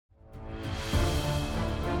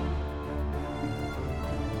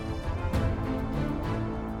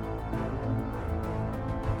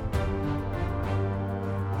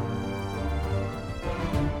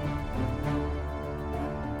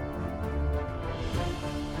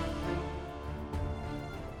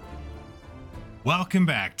Welcome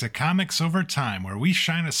back to Comics Over Time, where we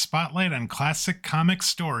shine a spotlight on classic comic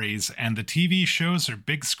stories and the TV shows or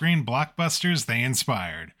big screen blockbusters they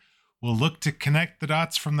inspired. We'll look to connect the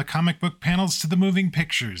dots from the comic book panels to the moving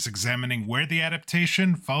pictures, examining where the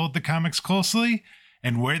adaptation followed the comics closely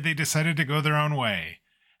and where they decided to go their own way.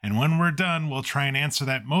 And when we're done, we'll try and answer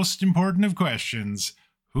that most important of questions: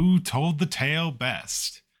 who told the tale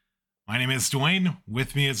best? My name is Dwayne.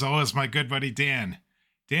 With me, as always, my good buddy Dan.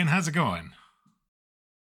 Dan, how's it going?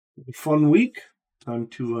 Fun week. Time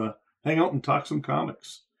to hang out and talk some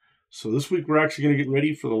comics. So this week we're actually going to get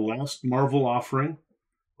ready for the last Marvel offering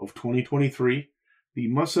of 2023. The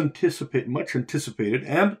much anticipated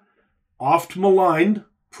and oft maligned,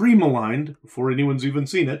 pre-maligned, before anyone's even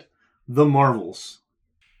seen it, The Marvels.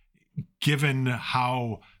 Given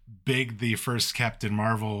how big the first Captain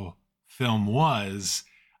Marvel film was,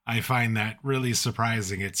 I find that really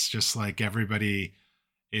surprising. It's just like everybody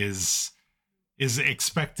is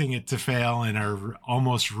expecting it to fail and are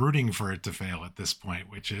almost rooting for it to fail at this point,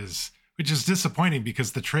 which is disappointing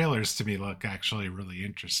because the trailers to me look actually really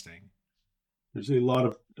interesting. There's a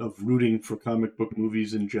lot of rooting for comic book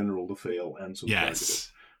movies in general to fail and some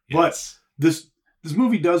yes. But this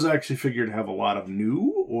movie does actually figure to have a lot of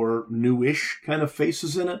new or newish kind of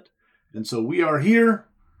faces in it. And so we are here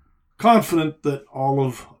confident that all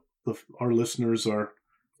of our listeners are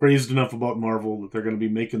praised enough about Marvel that they're going to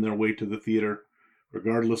be making their way to the theater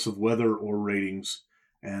regardless of weather or ratings.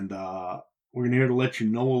 And we're here to let you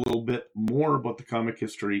know a little bit more about the comic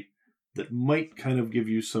history that might kind of give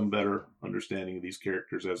you some better understanding of these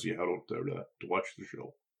characters as you head out there to watch the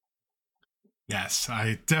show. Yes,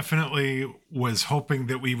 I definitely was hoping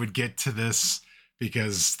that we would get to this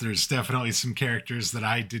because there's definitely some characters that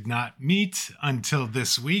I did not meet until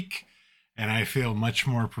this week. And I feel much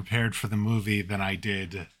more prepared for the movie than I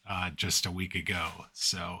did just a week ago.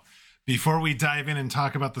 So before we dive in and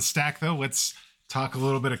talk about the stack, though, let's talk a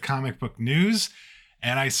little bit of comic book news.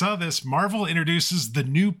 And I saw this. Marvel introduces the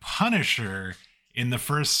new Punisher in the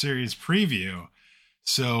first series preview.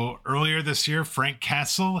 So earlier this year, Frank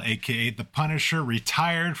Castle, a.k.a. the Punisher,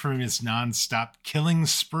 retired from his nonstop killing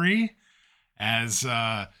spree as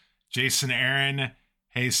Jason Aaron,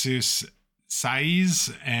 Jesus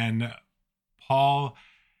Saiz, and Paul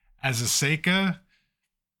Azaceka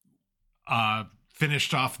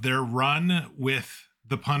finished off their run with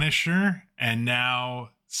the Punisher, and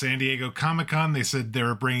now San Diego Comic-Con, they said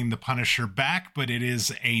they're bringing the Punisher back, but it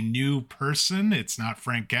is a new person. It's not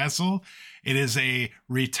Frank Castle. It is a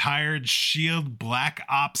retired SHIELD Black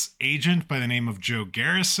Ops agent by the name of Joe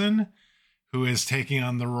Garrison, who is taking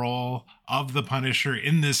on the role of the Punisher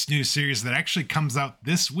in this new series that actually comes out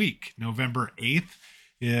this week. November 8th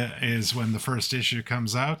is when the first issue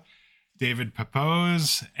comes out. David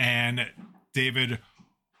Pepose and David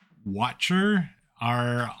Watcher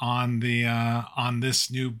are on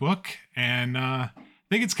this new book, and I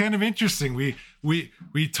think it's kind of interesting.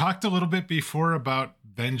 We talked a little bit before about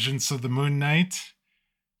Vengeance of the Moon Knight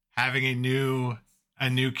having a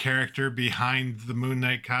new character behind the Moon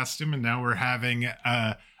Knight costume, and now we're having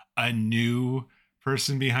a new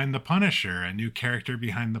person behind the Punisher, a new character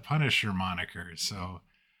behind the Punisher moniker. So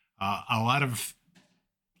a lot of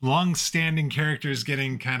long-standing characters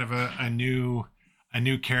getting kind of a new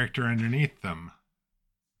character underneath them.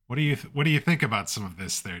 What do you think about some of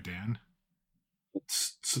this there, Dan?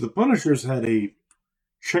 So the Punisher's had a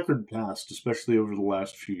checkered past, especially over the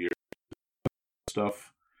last few years.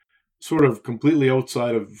 Stuff sort of completely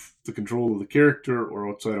outside of the control of the character or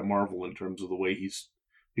outside of Marvel in terms of the way he's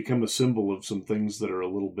become a symbol of some things that are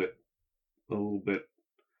a little bit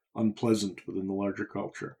unpleasant within the larger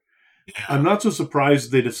culture. Yeah. I'm not so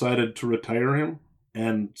surprised they decided to retire him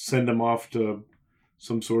and send him off to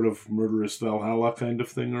some sort of murderous Valhalla kind of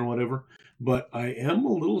thing or whatever. But I am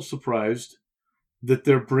a little surprised that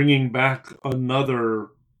they're bringing back another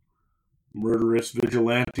murderous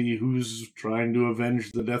vigilante who's trying to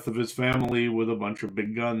avenge the death of his family with a bunch of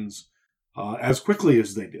big guns as quickly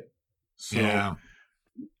as they did. So,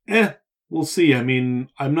 we'll see. I mean,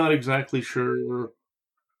 I'm not exactly sure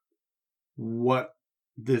what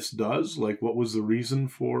this does. Like, what was the reason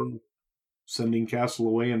for sending Castle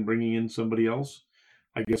away and bringing in somebody else?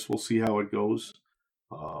 I guess we'll see how it goes.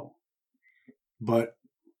 But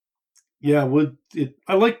yeah,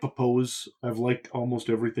 I like Pepose. I've liked almost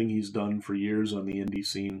everything he's done for years on the indie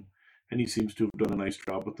scene, and he seems to have done a nice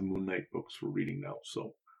job with the Moon Knight books we're reading now.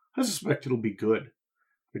 So I suspect it'll be good.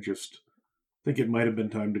 I just think it might have been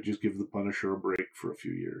time to just give the Punisher a break for a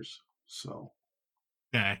few years. So,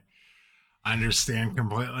 okay, I understand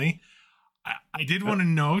completely. I did want to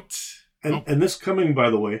note, and this coming, by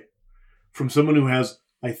the way, from someone who has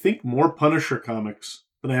I think, more Punisher comics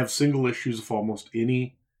than I have single issues of almost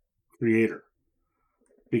any creator.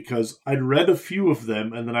 Because I'd read a few of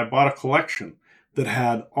them, and then I bought a collection that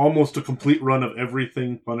had almost a complete run of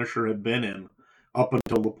everything Punisher had been in up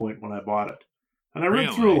until the point when I bought it. And I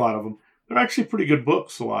read through a lot of them. They're actually pretty good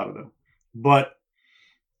books, a lot of them. But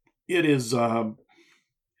it is,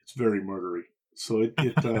 it's very murdery. So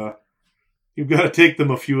you've got to take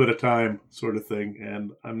them a few at a time, sort of thing.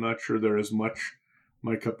 And I'm not sure they're as much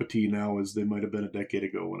my cup of tea now as they might have been a decade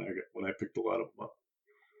ago when I picked a lot of them up.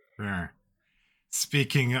 Sure.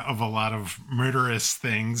 Speaking of a lot of murderous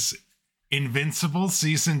things, Invincible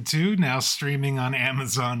Season 2 now streaming on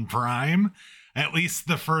Amazon Prime. At least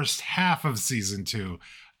the first half of Season 2.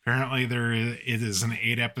 Apparently it is an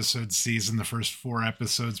 8-episode season. The first 4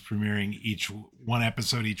 episodes premiering one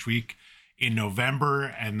episode each week in November,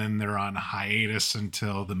 and then they're on hiatus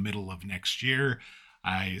until the middle of next year.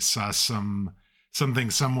 I saw something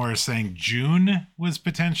somewhere saying June was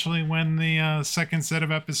potentially when the second set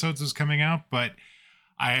of episodes was coming out, but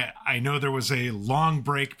I know there was a long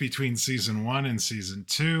break between season 1 and season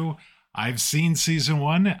 2. I've seen season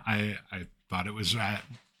 1. I thought it was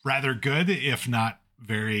rather good, if not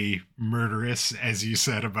very murderous, as you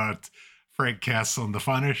said about Frank Castle and the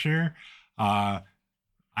Punisher. I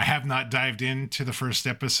have not dived into the first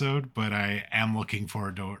episode, but I am looking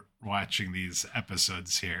forward to watching these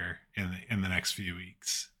episodes here in the next few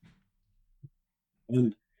weeks.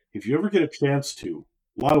 And if you ever get a chance to,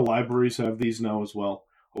 a lot of libraries have these now as well.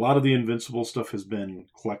 A lot of the Invincible stuff has been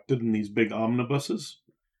collected in these big omnibuses.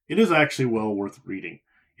 It is actually well worth reading.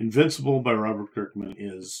 Invincible by Robert Kirkman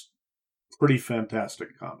is pretty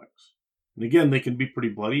fantastic comics. And again, they can be pretty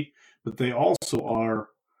bloody, but they also are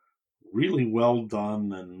really well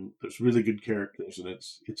done, and there's really good characters, and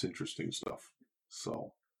it's interesting stuff.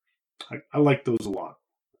 So I like those a lot.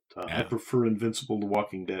 I prefer Invincible to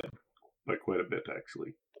Walking Dead by quite a bit,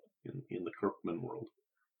 actually, in the Kirkman world.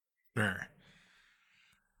 Sure.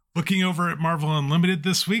 Looking over at Marvel Unlimited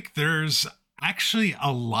this week, there's actually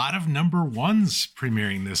a lot of number ones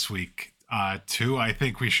premiering this week. Two, I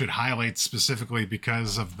think we should highlight specifically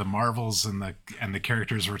because of the Marvels and the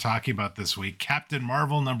characters we're talking about this week. Captain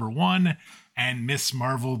Marvel #1 and Miss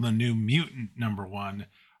Marvel: The New Mutant #1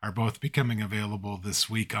 are both becoming available this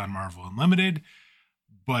week on Marvel Unlimited.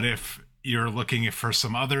 But if you're looking for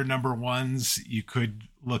some other number ones, you could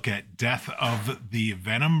look at Death of the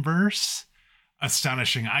Venomverse,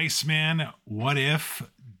 Astonishing Iceman, What If,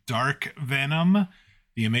 Dark Venom,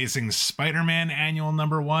 The Amazing Spider-Man Annual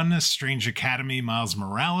 #1, Strange Academy Miles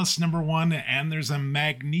Morales #1, and there's a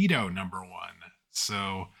Magneto #1.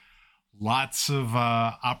 So lots of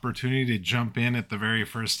opportunity to jump in at the very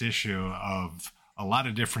first issue of a lot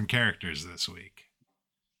of different characters this week.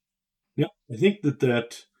 Yeah, I think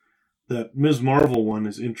that Ms. Marvel one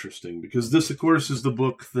is interesting because this, of course, is the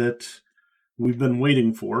book that we've been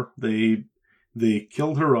waiting for. They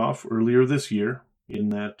killed her off earlier this year in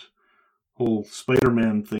that whole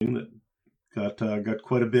Spider-Man thing that got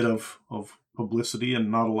quite a bit of publicity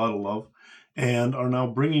and not a lot of love, and are now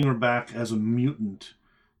bringing her back as a mutant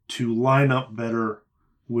to line up better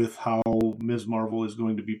with how Ms. Marvel is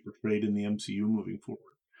going to be portrayed in the MCU moving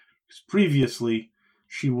forward. Because previously,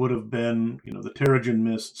 she would have been, the Terrigen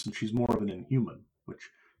Mists, and she's more of an Inhuman, which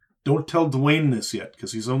don't tell Dwayne this yet,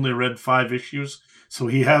 because he's only read 5 issues, so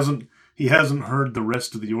he hasn't heard the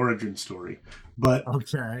rest of the origin story. But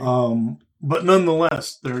okay. But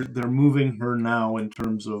nonetheless, they're moving her now in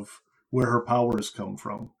terms of where her powers come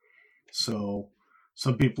from. So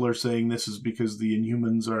some people are saying this is because the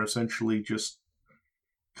Inhumans are essentially just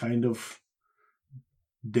kind of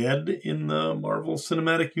dead in the Marvel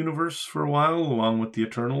Cinematic Universe for a while, along with the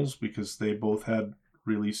Eternals, because they both had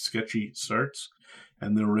really sketchy starts,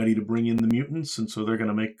 and they're ready to bring in the mutants, and so they're going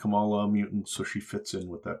to make Kamala a mutant so she fits in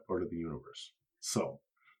with that part of the universe. So.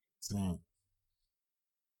 All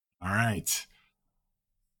right.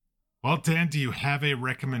 Well, Dan, do you have a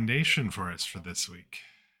recommendation for us for this week?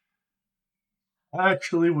 I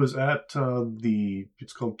actually was at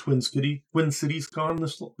it's called Twin Cities Con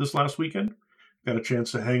this last weekend. Got a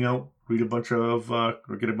chance to hang out, read a bunch of,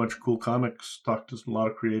 or get a bunch of cool comics, talk to a lot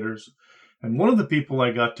of creators. And one of the people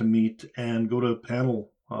I got to meet and go to a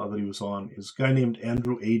panel that he was on is a guy named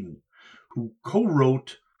Andrew Aiden, who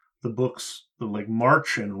co-wrote the books, like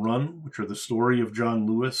March and Run, which are the story of John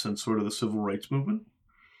Lewis and sort of the civil rights movement.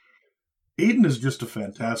 Aiden is just a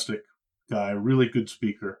fantastic guy, really good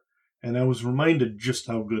speaker. And I was reminded just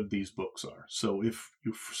how good these books are. So if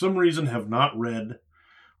you, for some reason, have not read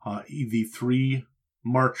the 3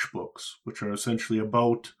 March books, which are essentially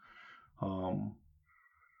about all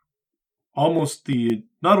almost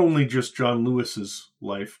not only just John Lewis's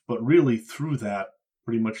life, but really through that,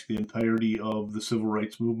 pretty much the entirety of the civil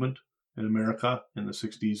rights movement in America in the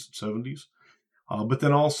 60s and 70s. But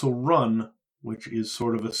then also Run, which is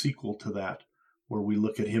sort of a sequel to that, where we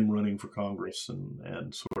look at him running for Congress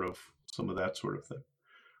and sort of some of that sort of thing.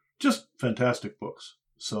 Just fantastic books.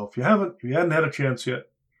 So if you hadn't had a chance yet,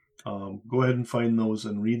 go ahead and find those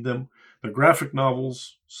and read them. They're graphic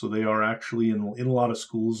novels, so they are actually in a lot of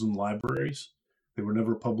schools and libraries. They were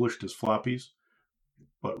never published as floppies,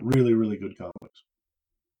 but really, really good comics.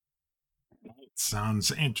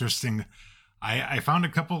 Sounds interesting. I found a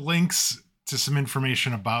couple links to some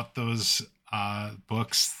information about those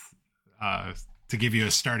books to give you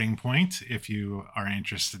a starting point if you are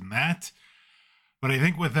interested in that. But I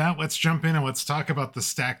think with that, let's jump in and let's talk about the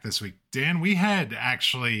stack this week. Dan, we had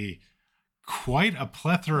actually quite a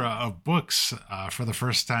plethora of books for the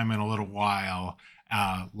first time in a little while.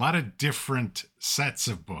 A lot of different sets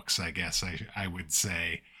of books, I guess I would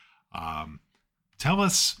say. Tell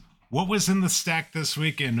us what was in the stack this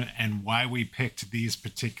week and why we picked these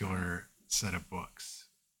particular set of books.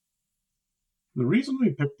 The reason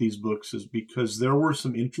we picked these books is because there were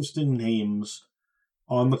some interesting names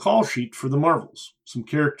on the call sheet for the Marvels. Some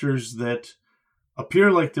characters that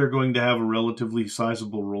appear like they're going to have a relatively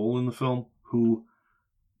sizable role in the film, who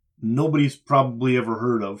nobody's probably ever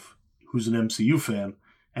heard of, who's an MCU fan.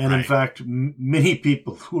 And in fact, many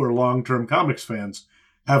people who are long-term comics fans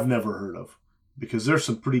have never heard of, because there's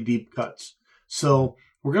some pretty deep cuts. So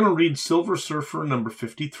we're going to read Silver Surfer number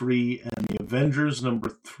 53 and the Avengers number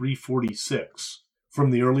 346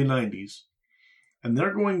 from the early 90s. And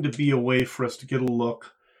they're going to be a way for us to get a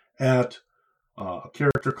look at a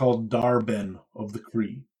character called Dar-Ben of the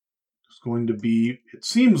Kree. It's going to be, it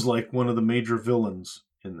seems like, one of the major villains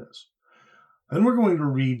in this. Then we're going to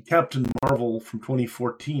read Captain Marvel from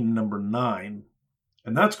 2014, number 9.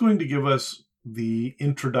 And that's going to give us the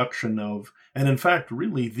introduction of, and in fact,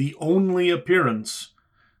 really the only appearance,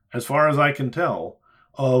 as far as I can tell,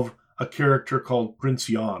 of a character called Prince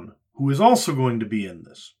Yan, who is also going to be in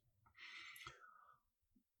this.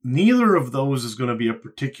 Neither of those is going to be a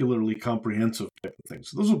particularly comprehensive type of thing.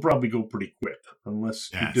 So those will probably go pretty quick, unless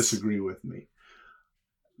you disagree with me.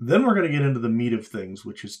 Then we're going to get into the meat of things,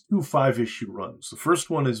 which is 2 5-issue runs. The first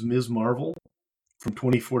one is Ms. Marvel from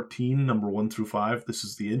 2014, number 1 through 5. This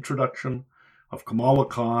is the introduction of Kamala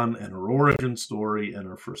Khan and her origin story and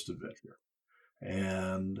her first adventure.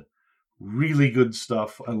 And really good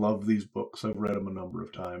stuff. I love these books. I've read them a number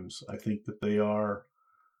of times. I think that they are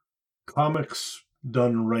comics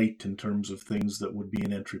done right in terms of things that would be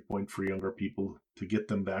an entry point for younger people to get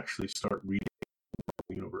them to actually start reading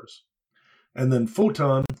the universe. And then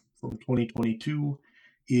Photon from 2022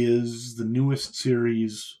 is the newest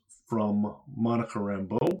series from Monica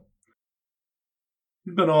Rambeau.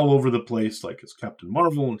 She's been all over the place, like it's Captain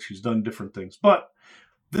Marvel, and she's done different things. But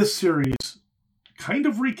this series kind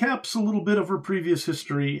of recaps a little bit of her previous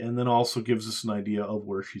history and then also gives us an idea of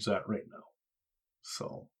where she's at right now.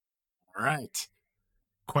 So, all right.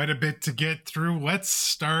 Quite a bit to get through. Let's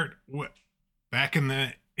start back in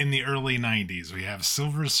the early 90s. We have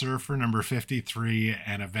Silver Surfer number 53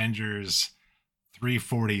 and Avengers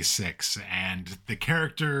 346, and the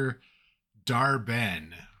character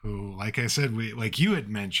Dar-Ben, who, like I said, like you had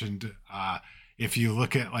mentioned, if you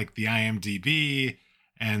look at like the IMDb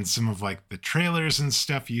and some of like the trailers and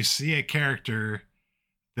stuff, you see a character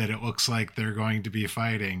that it looks like they're going to be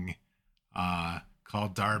fighting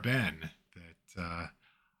called Dar-Ben that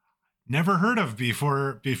never heard of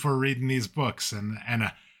before reading these books.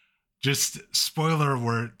 And just spoiler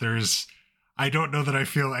alert, I don't know that I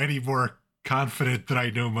feel any more confident that I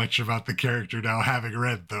know much about the character now having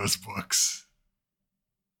read those books.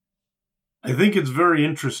 I think it's very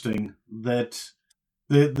interesting that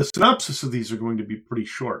the synopsis of these are going to be pretty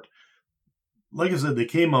short. Like I said, they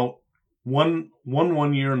came out one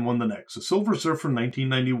year and one the next. The Silver Surfer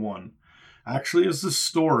 1991 actually is the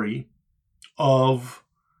story of,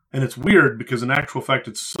 and it's weird because in actual fact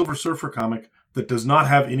it's a Silver Surfer comic that does not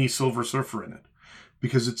have any Silver Surfer in it,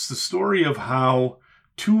 because it's the story of how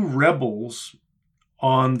 2 rebels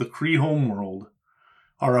on the Kree homeworld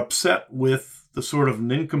are upset with the sort of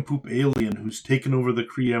nincompoop alien who's taken over the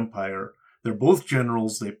Kree Empire. They're both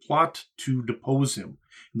generals. They plot to depose him.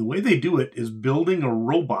 And the way they do it is building a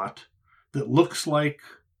robot that looks like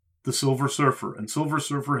the Silver Surfer. And Silver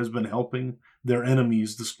Surfer has been helping their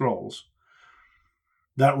enemies, the Skrulls.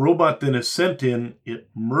 That robot then is sent in. It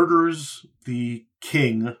murders the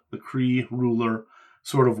king, the Kree ruler,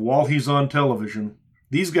 sort of while he's on television.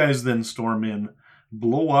 These guys then storm in,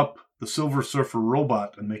 blow up the Silver Surfer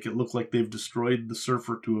robot, and make it look like they've destroyed the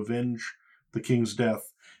Surfer to avenge the king's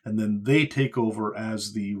death, and then they take over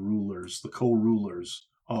as the rulers, the co-rulers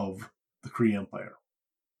of the Kree Empire.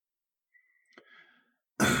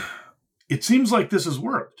 It seems like this has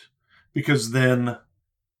worked, because then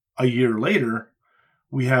a year later,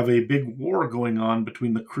 we have a big war going on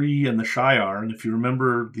between the Kree and the Shi'ar. And if you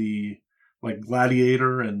remember the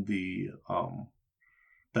Gladiator and the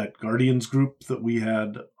that Guardians group that we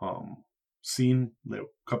had seen a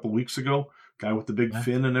couple weeks ago, guy with the big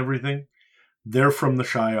fin and everything, they're from the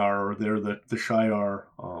Shi'ar, or they're the Shi'ar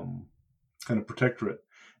kind of protectorate.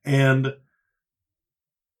 And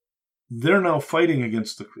they're now fighting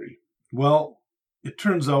against the Kree. Well, it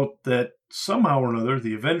turns out that somehow or another,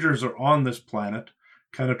 the Avengers are on this planet,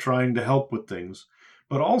 kind of trying to help with things,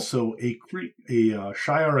 but also a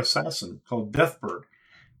Shi'ar assassin called Deathbird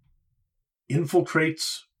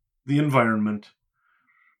infiltrates the environment.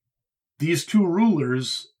 These two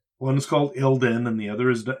rulers, one is called Ilden and the other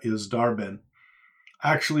is Dar-Benn,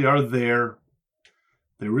 actually are there.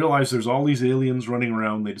 They realize there's all these aliens running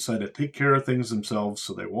around. They decide to take care of things themselves,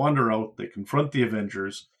 so they wander out, they confront the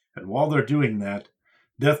Avengers, and while they're doing that,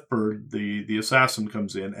 Deathbird, the assassin,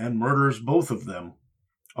 comes in and murders both of them,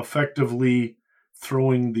 effectively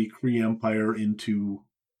throwing the Kree Empire into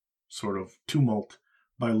sort of tumult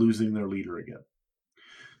by losing their leader again.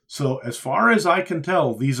 So as far as I can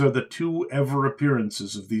tell, these are the two ever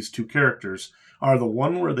appearances of these two characters, are the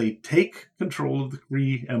one where they take control of the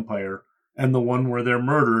Kree Empire and the one where they're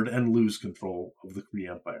murdered and lose control of the Kree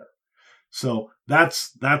Empire. So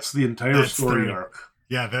that's the entire story arc.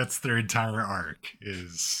 Yeah, that's their entire arc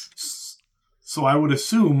is. So I would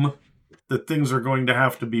assume that things are going to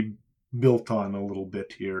have to be built on a little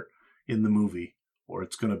bit here in the movie, or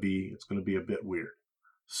it's going to be a bit weird.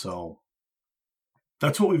 So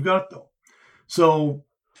that's what we've got, though. So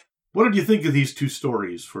what did you think of these two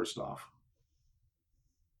stories, first off?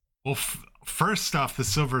 Well, first off, the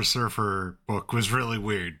Silver Surfer book was really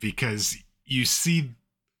weird, because you see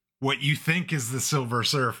what you think is the Silver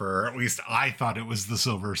Surfer, or at least I thought it was the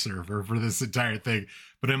Silver Surfer for this entire thing.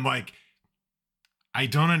 But I'm like, I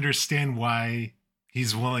don't understand why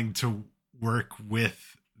he's willing to work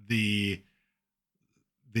with the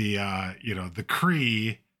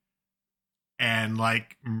Kree and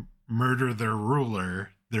murder their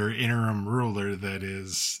ruler, their interim ruler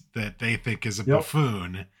that they think is a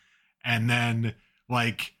buffoon. And then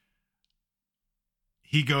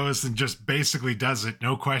he goes and just basically does it,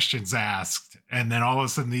 no questions asked. And then all of a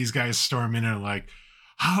sudden these guys storm in and are like,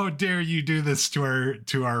 how dare you do this to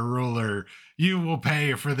our ruler? You will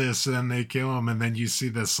pay for this. And then they kill him. And then you see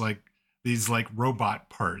this these robot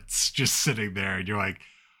parts just sitting there. And you're like,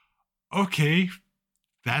 okay,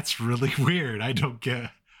 that's really weird.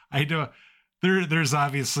 There's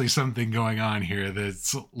obviously something going on here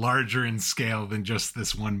that's larger in scale than just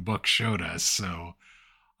this one book showed us. So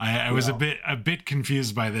I was a bit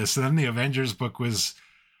confused by this. And then the Avengers book was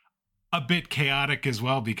a bit chaotic as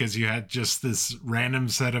well, because you had just this random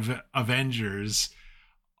set of Avengers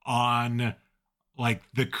on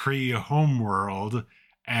the Kree homeworld,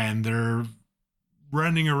 and they're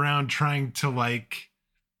running around trying to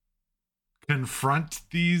confront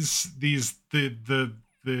the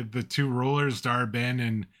two rulers, Dar-Benn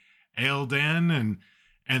and Ilden,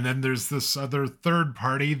 and then there's this other third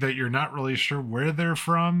party that you're not really sure where they're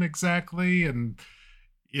from exactly. And,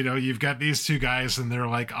 you've got these two guys and they're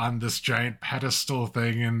on this giant pedestal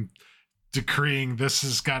thing and decreeing this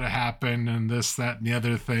has got to happen and this, that, and the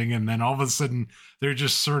other thing. And then all of a sudden they're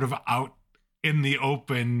just sort of out in the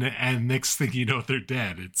open, and next thing you know, they're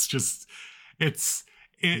dead. It's just,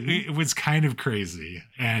 it was kind of crazy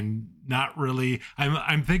and not really.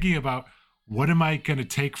 I'm thinking about, what am I going to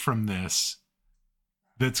take from this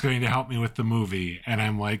that's going to help me with the movie? And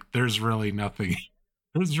I'm like, there's really nothing.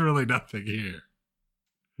 There's really nothing here.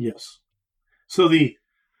 Yes. So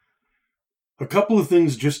a couple of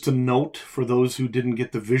things just to note for those who didn't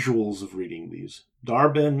get the visuals of reading these.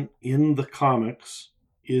 Dar-Benn in the comics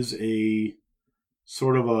is a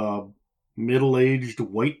sort of a middle-aged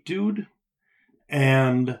white dude,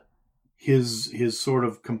 and his sort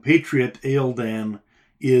of compatriot Ilden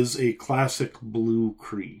is a classic blue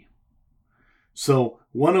Kree. So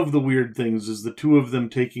one of the weird things is the two of them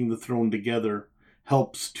taking the throne together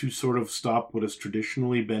helps to sort of stop what has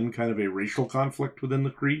traditionally been kind of a racial conflict within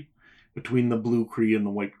the Kree, between the blue Kree and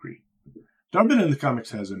the white Kree. Dar-Benn in the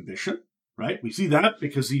comics has ambition, right? We see that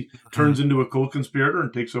because he turns into a co-conspirator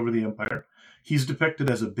and takes over the Empire. He's depicted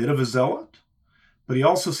as a bit of a zealot, but he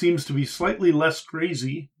also seems to be slightly less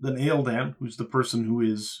crazy than Ilden, who's the person who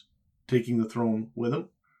is taking the throne with him.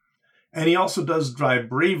 And he also does drive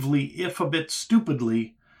bravely, if a bit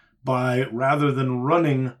stupidly, by rather than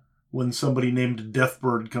running when somebody named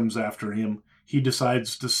Deathbird comes after him, he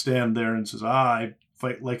decides to stand there and says, I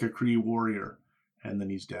fight like a Kree warrior. And then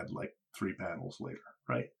he's dead like 3 panels later,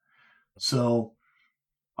 right? So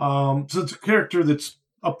it's a character that's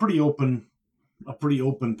a pretty open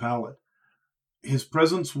palette. His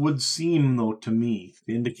presence would seem, though, to me,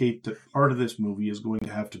 to indicate that part of this movie is going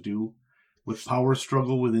to have to do with power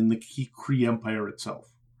struggle within the Kree Empire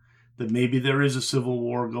itself. That maybe there is a civil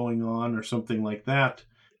war going on or something like that,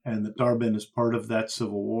 and that Dar-Benn is part of that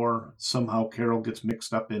civil war. Somehow Carol gets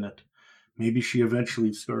mixed up in it. Maybe she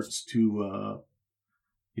eventually starts to,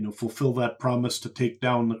 fulfill that promise to take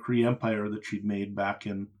down the Kree Empire that she'd made back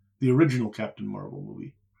in the original Captain Marvel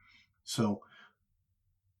movie. So,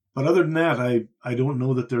 but other than that, I don't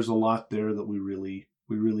know that there's a lot there that we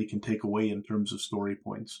really can take away in terms of story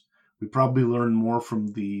points. We probably learn more from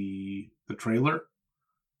the trailer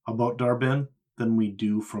about Dar-Benn than we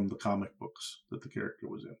do from the comic books that the character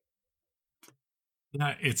was in.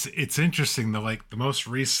 Yeah, it's interesting. The most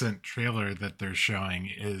recent trailer that they're showing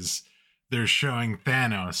is they're showing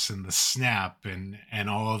Thanos and the snap and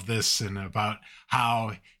all of this, and about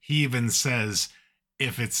how he even says,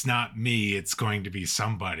 if it's not me, it's going to be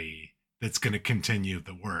somebody that's going to continue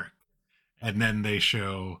the work. And then they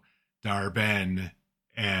show Dar-Benn,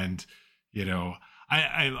 and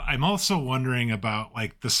I'm also wondering about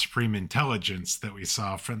like the Supreme Intelligence that we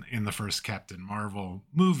saw in the first Captain Marvel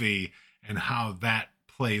movie, and how that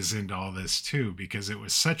plays into all this too, because it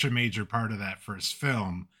was such a major part of that first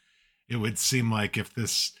film. It would seem like if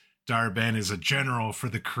this Dar-Benn is a general for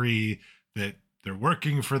the Kree, that they're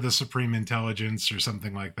working for the Supreme Intelligence or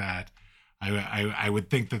something like that. I would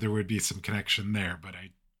think that there would be some connection there, but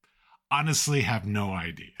I honestly have no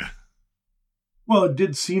idea. Well, it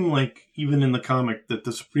did seem like, even in the comic, that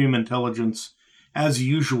the Supreme Intelligence, as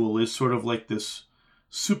usual, is sort of like this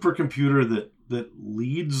supercomputer that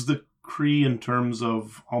leads the Kree in terms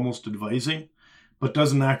of almost advising, but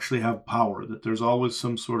doesn't actually have power. That there's always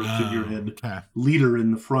some sort of figurehead leader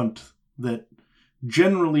in the front that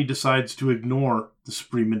generally decides to ignore the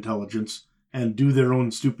Supreme Intelligence and do their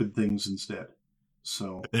own stupid things instead.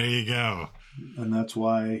 So there you go. And that's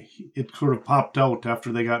why it sort of popped out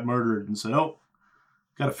after they got murdered and said, "Oh,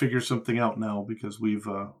 got to figure something out now because we've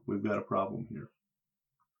got a problem here."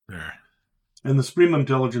 There. And the Supreme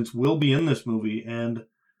Intelligence will be in this movie, and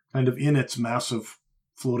kind of in its massive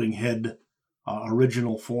floating head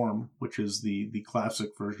original form, which is the classic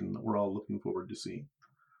version that we're all looking forward to seeing.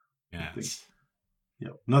 Yes. Yeah.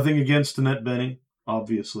 Nothing against Annette Bening,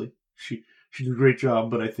 obviously. She did a great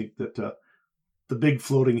job, but I think that the big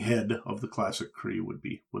floating head of the classic Kree would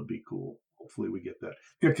be cool. Hopefully we get that.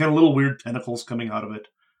 Got kind of little weird tentacles coming out of it.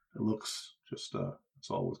 It looks just it's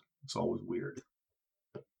always weird.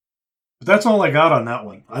 But that's all I got on that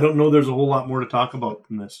one. I don't know there's a whole lot more to talk about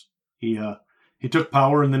than this. He took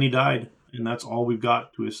power and then he died, and that's all we've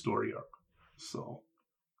got to his story arc. So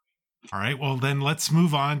all right, well then let's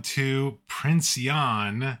move on to Prince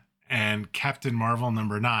Yan and Captain Marvel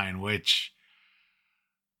 #9, which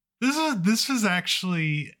this was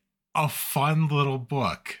actually a fun little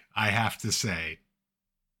book, I have to say.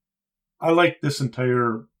 I like this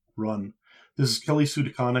entire run. This is Kelly Sue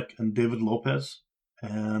DeConnick and David Lopez,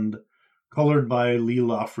 and colored by Lee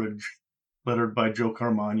Loffridge, lettered by Joe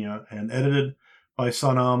Carmagna, and edited by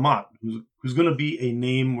Sana Amat, who's going to be a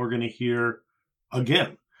name we're going to hear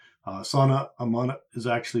again. Sana Amat is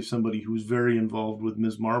actually somebody who's very involved with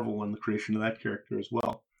Ms. Marvel and the creation of that character as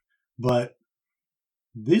well. But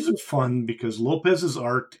these are fun because Lopez's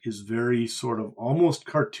art is very sort of almost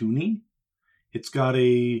cartoony. It's got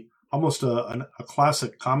almost a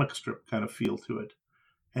classic comic strip kind of feel to it.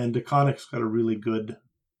 And DeConnick's got a really good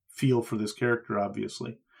feel for this character,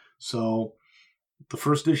 obviously. So the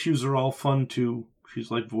first issues are all fun too.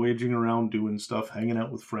 She's like voyaging around doing stuff, hanging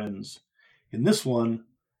out with friends. In this one,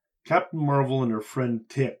 Captain Marvel and her friend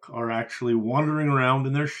Tick are actually wandering around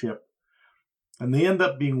in their ship, and they end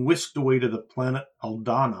up being whisked away to the planet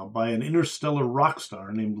Aldana by an interstellar rock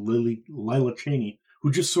star named Lila Cheney,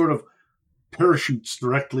 who just sort of parachutes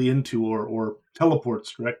directly into or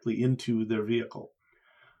teleports directly into their vehicle.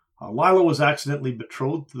 Lila was accidentally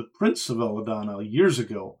betrothed to the Prince of Aldana years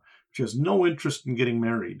ago. She has no interest in getting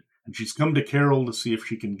married, and she's come to Carol to see if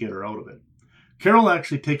she can get her out of it. Carol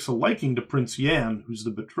actually takes a liking to Prince Yan, who's the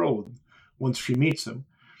betrothed, once she meets him.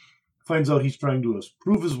 Finds out he's trying to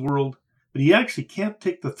improve his world, but he actually can't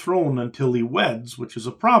take the throne until he weds, which is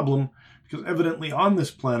a problem, because evidently on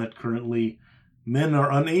this planet currently, men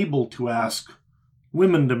are unable to ask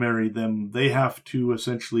women to marry them. They have to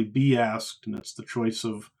essentially be asked, and it's the choice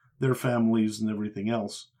of their families and everything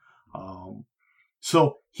else.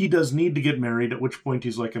 So he does need to get married, at which point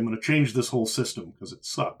he's like, I'm going to change this whole system because it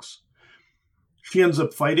sucks. She ends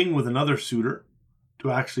up fighting with another suitor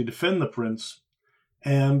to actually defend the prince.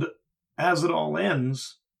 And as it all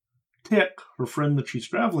ends, Tick, her friend that she's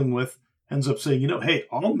traveling with, ends up saying, hey,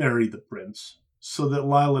 I'll marry the prince so that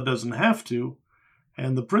Lila doesn't have to.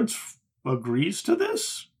 And the prince agrees to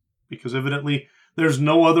this because evidently there's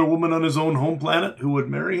no other woman on his own home planet who would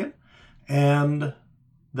marry him. And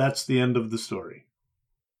that's the end of the story.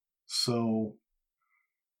 So,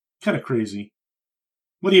 kind of crazy.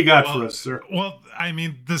 What do you got for us, sir? Well, I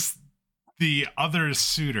mean, the other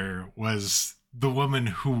suitor was the woman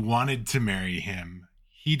who wanted to marry him.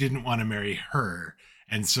 He didn't want to marry her.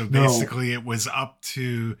 And so basically it was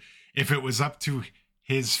if it was up to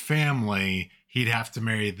his family, he'd have to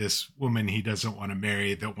marry this woman he doesn't want to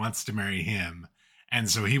marry that wants to marry him. And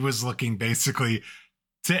so he was looking basically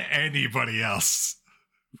to anybody else,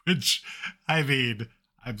 which, I mean,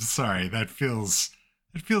 I'm sorry, that feels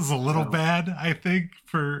a little bad, I think,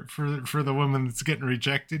 for the woman that's getting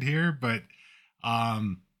rejected here. But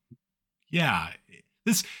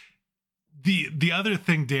the other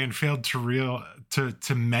thing Dan failed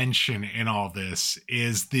to mention in all this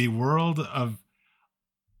is the world of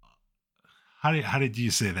how did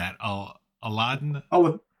you say that? Aladna?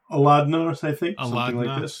 Aladna, I think. Aladna. Something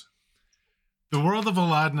like this. The world of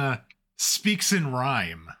Aladna speaks in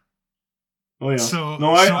rhyme. Oh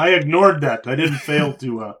yeah. I ignored that. I didn't fail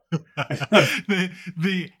to.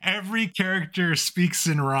 Every character speaks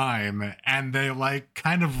in rhyme, and they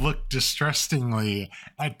kind of look distressingly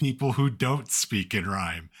at people who don't speak in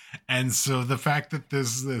rhyme. And so the fact that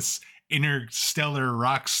there's this interstellar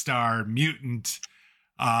rock star mutant,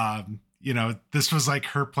 this was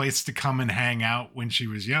her place to come and hang out when she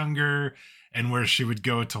was younger, and where she would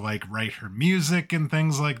go to write her music and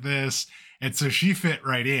things like this. And so she fit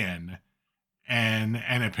right in.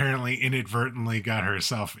 And apparently inadvertently got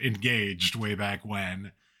herself engaged way back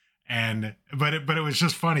when. But it was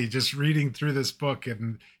just funny just reading through this book,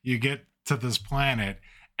 and you get to this planet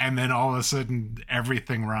and then all of a sudden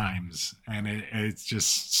everything rhymes, and it's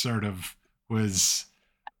just sort of was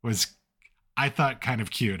I thought kind of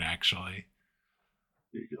cute, actually.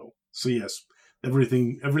 There you go. So yes,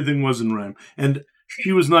 everything was in rhyme, and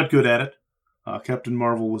she was not good at it. Captain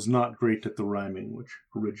Marvel was not great at the rhyming, which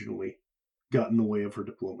originally got in the way of her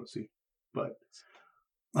diplomacy. But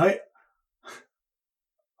I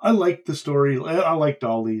liked the story. I liked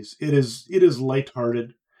all these. It is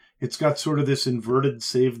lighthearted. It's got sort of this inverted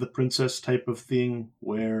save the princess type of thing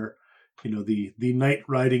where, the knight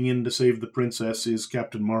riding in to save the princess is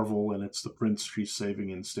Captain Marvel, and it's the prince she's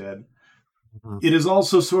saving instead. Mm-hmm. It is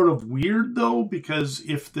also sort of weird, though, because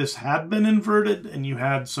if this had been inverted and you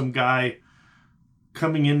had some guy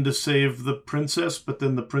coming in to save the princess, but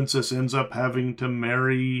then the princess ends up having to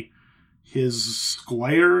marry his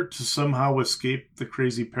squire to somehow escape the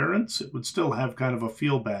crazy parents, it would still have kind of a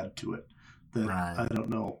feel bad to it that right. I don't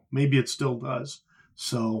know. Maybe it still does.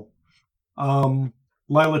 So,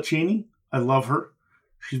 Lila Cheney, I love her.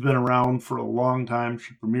 She's been around for a long time.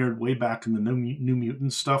 She premiered way back in the New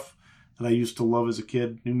Mutants stuff that I used to love as a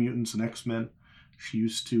kid, New Mutants and X-Men. She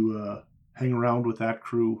used to hang around with that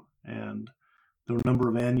crew, and there were a number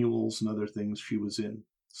of annuals and other things she was in.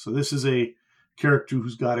 So this is a character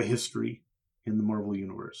who's got a history in the Marvel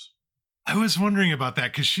Universe. I was wondering about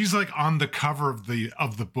that because she's on the cover of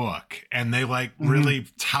the book, and they really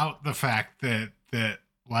tout the fact that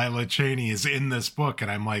Lila Cheney is in this book, and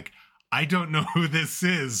I'm like, I don't know who this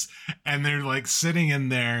is. And they're sitting in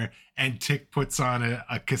there, and Tick puts on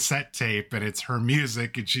a cassette tape, and it's her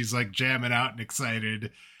music, and she's jamming out and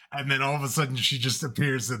excited. And then all of a sudden she just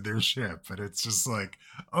appears in their ship. And it's just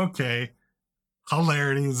okay,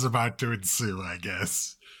 hilarity is about to ensue, I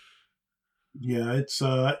guess. Yeah,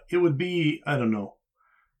 it would be, I don't know,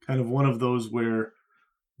 kind of one of those where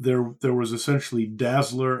there was essentially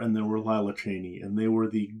Dazzler and there were Lila Cheney. And they were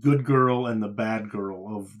the good girl and the bad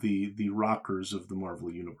girl of the rockers of the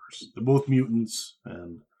Marvel Universe. They're both mutants,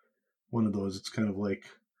 and one of those, it's kind of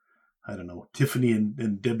I don't know, Tiffany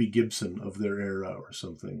and Debbie Gibson of their era or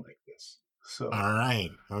something like this. So, all right.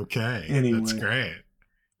 Okay. Anyway, that's great.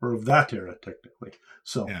 Or of that era, technically.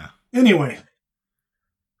 So, yeah. Anyway,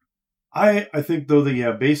 I think, though,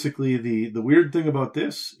 that, basically the weird thing about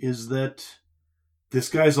this is that this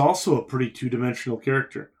guy's also a pretty two-dimensional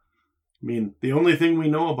character. I mean, the only thing we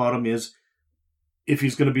know about him is if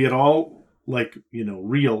he's going to be at all,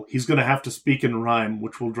 real, he's going to have to speak in rhyme,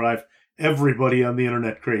 which will drive everybody on the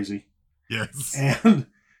internet crazy. Yes. And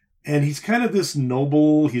he's kind of this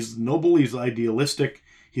noble, he's idealistic,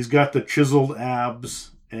 he's got the chiseled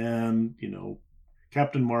abs, and,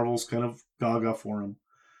 Captain Marvel's kind of gaga for him.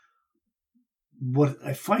 What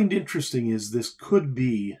I find interesting is this could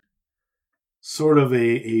be sort of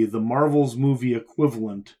the Marvel's movie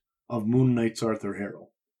equivalent of Moon Knight's Arthur Harrow,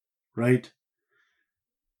 right?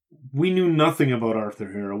 We knew nothing about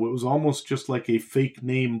Arthur Harrow. It was almost just like a fake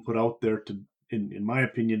name put out there to, in my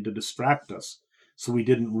opinion, to distract us. So we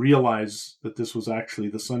didn't realize that this was actually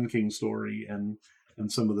the Sun King story and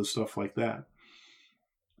some of the stuff like that.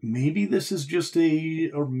 Maybe this is just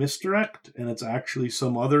a misdirect and it's actually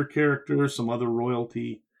some other character, some other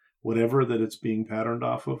royalty, whatever that it's being patterned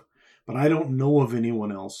off of. But I don't know of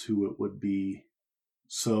anyone else who it would be.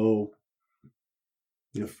 So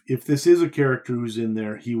if this is a character who's in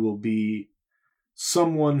there, he will be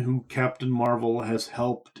someone who Captain Marvel has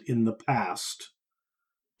helped in the past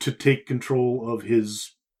to take control of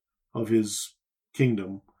his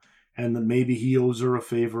kingdom, and that maybe he owes her a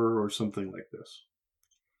favor or something like this.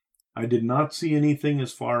 I did not see anything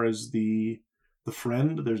as far as the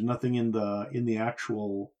friend. There's nothing in the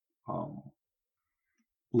actual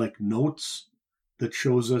like notes that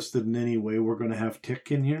shows us that in any way we're going to have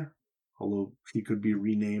Tick in here, although he could be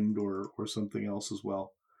renamed or something else as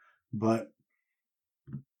well. But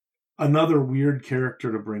another weird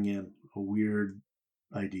character to bring in, a weird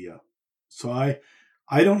idea. So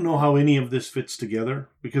I don't know how any of this fits together,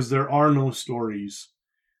 because there are no stories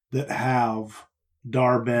that have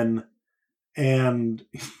Dar-Benn and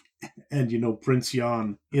Prince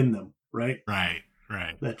Yan in them, right? Right.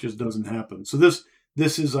 That just doesn't happen. So this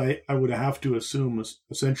is, I would have to assume,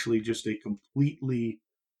 essentially just a completely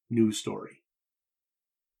new story.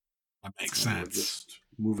 That makes sense. Just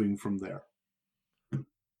moving from there.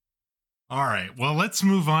 All right. Well, let's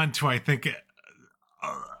move on to, I think,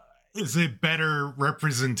 is a better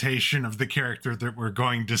representation of the character that we're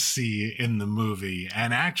going to see in the movie,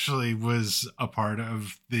 and actually was a part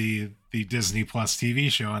of the Disney Plus TV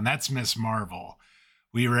show, and that's Miss Marvel.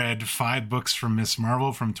 We read 5 books from Miss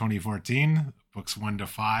Marvel from 2014, books 1 to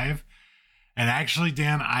 5. And actually,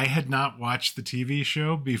 Dan, I had not watched the TV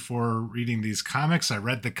show before reading these comics. I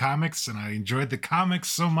read the comics and I enjoyed the comics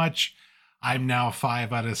so much. I'm now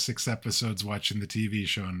 5 out of 6 episodes watching the TV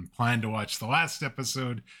show and plan to watch the last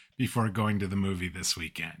episode before going to the movie this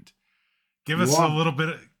weekend. Give us a little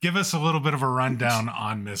bit of a rundown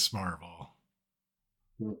on Miss Marvel.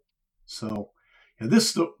 So,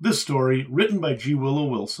 this story, written by G. Willow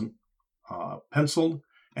Wilson, penciled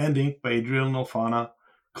and inked by Adrian Alfana,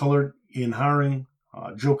 colored Ian Haring,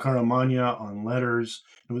 Joe Caramagna on letters,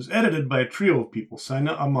 and was edited by a trio of people: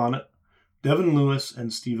 Sana Amanat, Devin Lewis,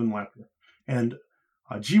 and Stephen Wacker. And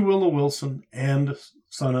G. Willow Wilson and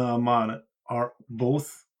Sana Amanat are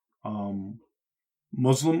both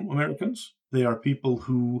Muslim Americans. They are people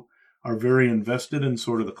who are very invested in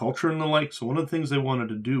sort of the culture and the like. So one of the things they wanted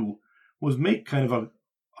to do was make kind of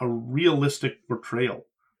a realistic portrayal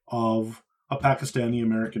of a Pakistani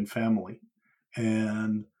American family.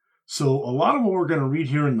 And so a lot of what we're going to read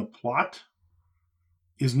here in the plot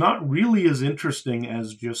is not really as interesting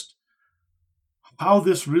as just how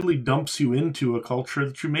this really dumps you into a culture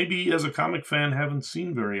that you maybe as a comic fan haven't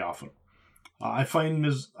seen very often. I find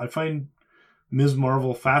Ms.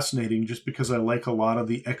 Marvel fascinating just because I like a lot of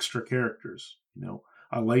the extra characters.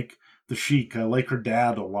 I like the Sheik. I like her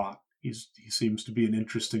dad a lot. He seems to be an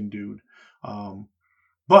interesting dude.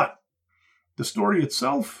 But the story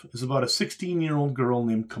itself is about a 16-year-old girl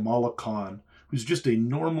named Kamala Khan, who's just a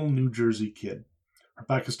normal New Jersey kid. Her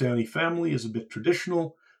Pakistani family is a bit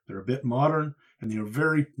traditional, they're a bit modern, and they are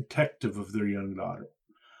very protective of their young daughter.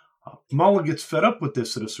 Kamala gets fed up with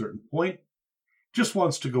this at a certain point, just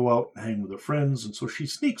wants to go out and hang with her friends, and so she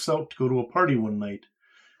sneaks out to go to a party one night,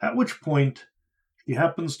 at which point she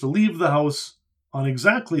happens to leave the house on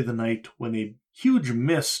exactly the night when a huge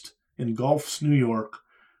mist engulfs New York,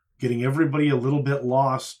 getting everybody a little bit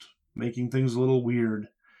lost, making things a little weird.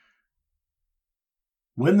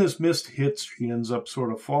 When this mist hits, she ends up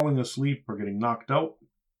sort of falling asleep or getting knocked out.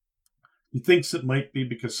 He thinks it might be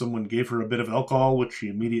because someone gave her a bit of alcohol, which she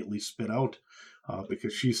immediately spit out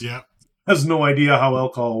because she has no idea how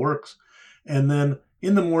alcohol works. And then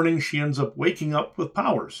in the morning, she ends up waking up with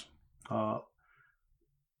powers.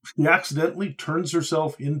 She accidentally turns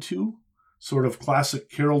herself into sort of classic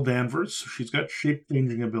Carol Danvers. So she's got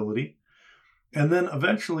shape-changing ability. And then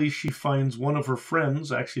eventually she finds one of her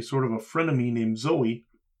friends, actually sort of a frenemy named Zoe,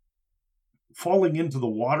 falling into the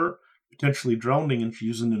water, potentially drowning, and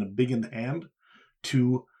she's using a big hand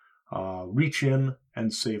to reach in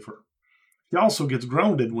and save her. She also gets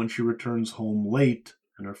grounded when she returns home late,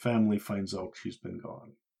 and her family finds out she's been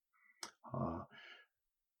gone.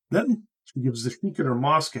 Then she gives the sheik at her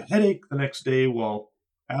mosque a headache the next day while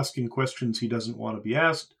asking questions he doesn't want to be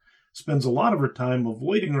asked. spends a lot of her time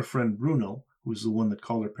avoiding her friend Bruno, who's the one that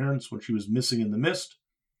called her parents when she was missing in the mist.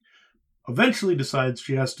 Eventually decides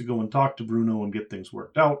she has to go and talk to Bruno and get things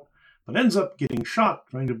worked out, but ends up getting shot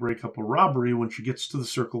trying to break up a robbery when she gets to the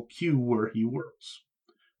Circle Q where he works.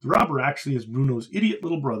 The robber actually is Bruno's idiot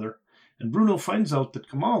little brother, and Bruno finds out that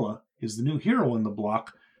Kamala is the new hero in the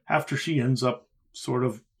block after she ends up sort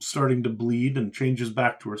of starting to bleed and changes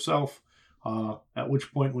back to herself, at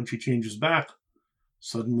which point when she changes back,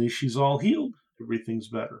 suddenly she's all healed. Everything's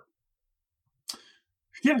better.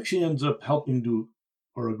 She actually ends up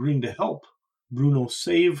agreeing to help Bruno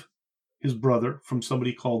save his brother from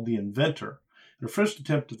somebody called the Inventor. Her first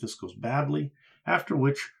attempt at this goes badly, after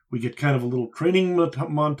which we get kind of a little training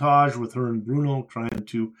montage with her and Bruno trying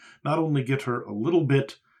to not only get her a little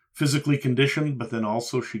bit physically conditioned, but then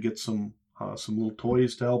also she gets some little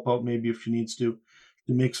toys to help out maybe if she needs to.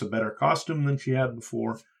 She makes a better costume than she had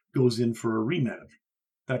before, goes in for a rematch.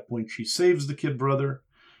 At that point, she saves the kid brother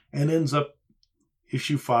and ends up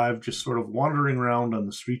issue 5 just sort of wandering around on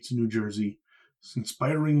the streets of New Jersey,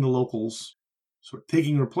 inspiring the locals, sort of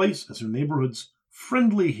taking her place as her neighborhood's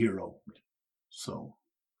friendly hero. So,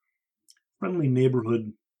 friendly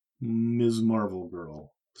neighborhood Ms. Marvel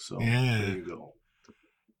girl. So, There you go.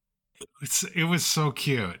 It was so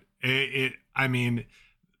cute. I mean,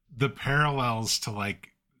 the parallels to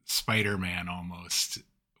like Spider-Man almost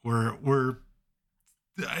were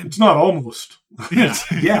it's not almost. Yeah,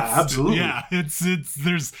 yeah, absolutely. Yeah,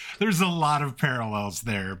 there's a lot of parallels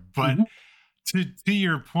there, but to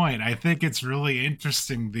your point, I think it's really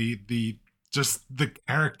interesting the just the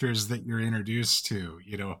characters that you're introduced to.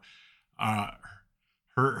 You know,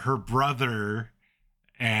 her brother,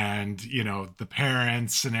 and you know the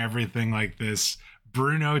parents and everything like this.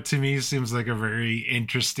 Bruno to me seems like a very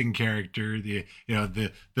interesting character. The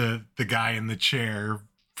guy in the chair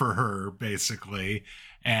for her basically,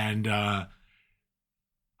 and I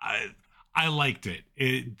liked it.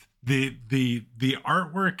 The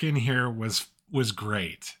artwork in here was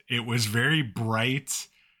great. It was very bright.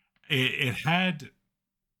 It had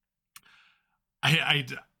I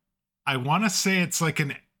want to say it's like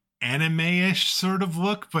an anime-ish sort of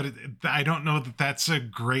look, but I don't know that that's a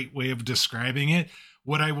great way of describing it.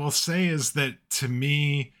 What I will say is that to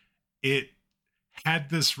me, it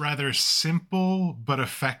had this rather simple but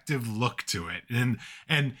effective look to it, and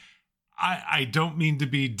I don't mean to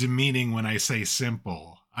be demeaning when I say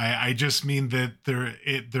simple. I just mean that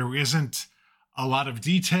there isn't a lot of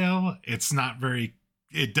detail. It's not very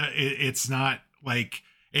it's not like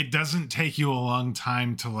it doesn't take you a long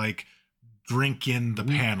time to like drink in the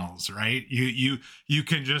panels, right? You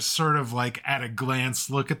can just sort of like at a glance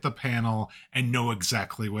look at the panel and know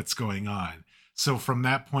exactly what's going on. So from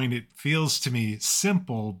that point, it feels to me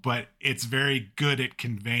simple, but it's very good at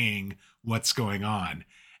conveying what's going on.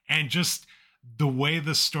 And just the way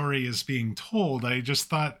the story is being told, I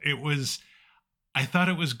thought it was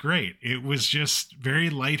great. It was just very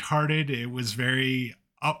lighthearted. It was very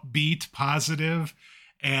upbeat, positive,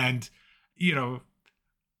 and, you know,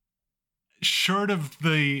 short of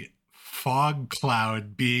the fog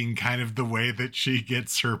cloud being kind of the way that she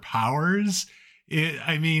gets her powers,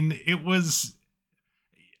 it was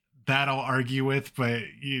that I'll argue with, but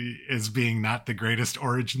as being not the greatest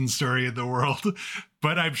origin story in the world.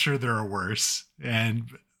 But I'm sure there are worse.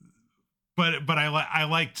 But I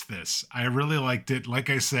liked this. I really liked it.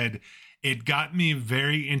 Like I said, it got me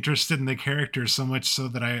very interested in the character, so much so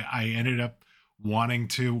that I ended up wanting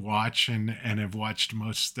to watch and have watched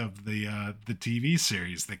most of the TV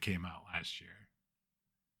series that came out last year.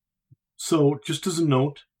 So, just as a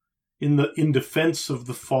note, in defense of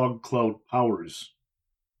the fog cloud powers,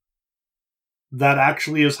 that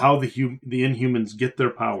actually is how the Inhumans get their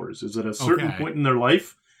powers. Is at a certain point in their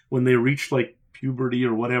life, when they reach like puberty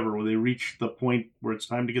or whatever, where they reach the point where it's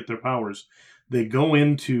time to get their powers, they go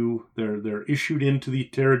into they're issued into the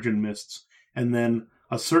Terrigen Mists, and then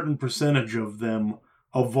a certain percentage of them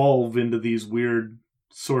evolve into these weird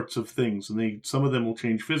sorts of things. And some of them will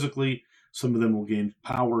change physically, some of them will gain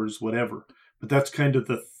powers, whatever. But that's kind of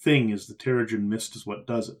the thing, is the Terrigen Mist is what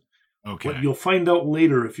does it. Okay. What you'll find out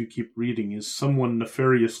later if you keep reading is someone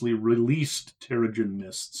nefariously released Terrigen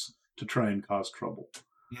Mists to try and cause trouble.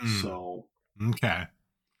 So okay.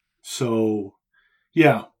 So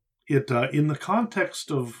yeah, it in the context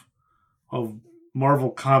of Marvel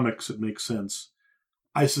Comics, it makes sense.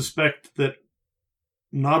 I suspect that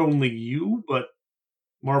not only you, but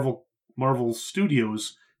Marvel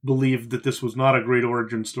Studios believed that this was not a great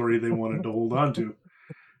origin story they wanted to hold on to,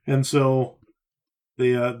 and so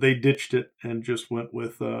they ditched it and just went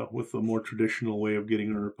with a more traditional way of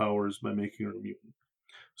getting her powers by making her a mutant.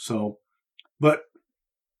 So, but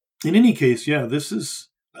In any case, yeah, this is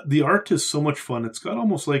the art is so much fun. It's got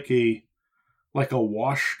almost like a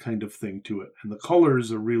wash kind of thing to it, and the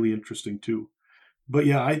colors are really interesting too. But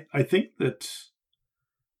yeah, I think that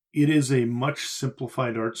it is a much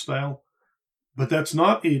simplified art style, but that's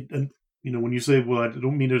not when you say, well, I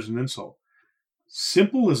don't mean it as an insult.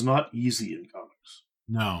 Simple is not easy in comics.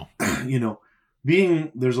 No. you know,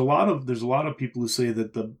 being there's a lot of people who say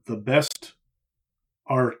that the best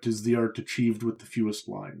art is the art achieved with the fewest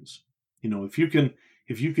lines. If you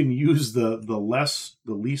can use the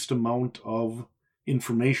least amount of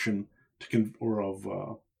information or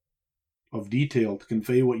of detail to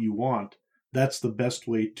convey what you want, that's the best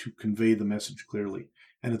way to convey the message clearly.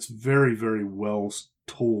 And it's very, very well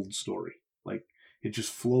told story. Like, it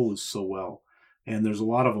just flows so well. And there's a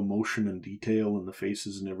lot of emotion and detail in the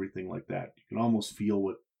faces and everything like that. You can almost feel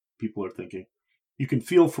what people are thinking. You can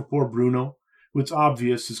feel for poor Bruno, who it's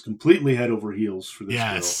obvious is completely head over heels for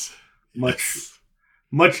this girl.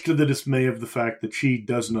 Much to the dismay of the fact that she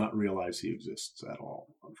does not realize he exists at all,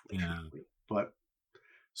 unfortunately. Yeah. But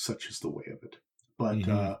such is the way of it.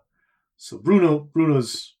 But so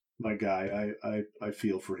Bruno's my guy. I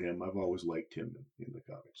feel for him. I've always liked him in the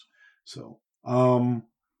comics. So,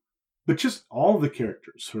 but just all the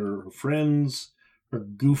characters, her friends, her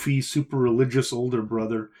goofy, super religious older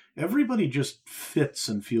brother, everybody just fits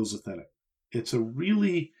and feels authentic. It's a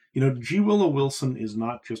really, G. Willow Wilson is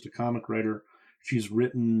not just a comic writer. She's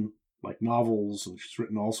written like novels and she's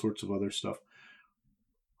written all sorts of other stuff.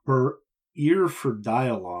 Her ear for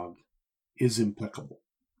dialogue is impeccable.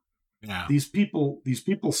 Yeah. These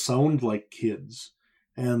people sound like kids,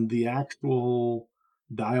 and the actual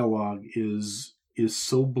dialogue is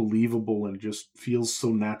so believable and just feels so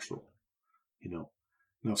natural.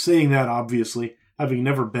 Now, saying that, obviously, having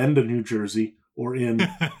never been to New Jersey or in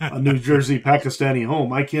a New Jersey Pakistani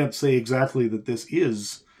home, I can't say exactly that this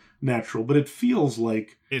is natural, but it feels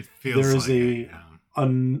like there is a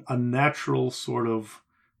natural sort of,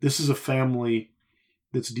 this is a family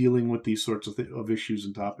that's dealing with these sorts of issues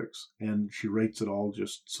and topics, and she writes it all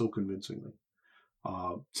just so convincingly.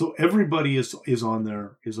 So everybody is on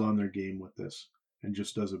their game with this, and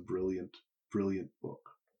just does a brilliant book.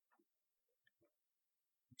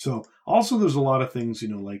 So also, there's a lot of things,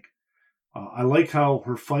 like I like how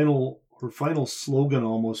her final slogan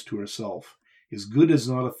almost to herself is, "Good is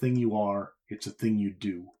not a thing you are; it's a thing you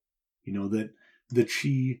do." That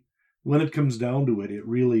she, when it comes down to it, it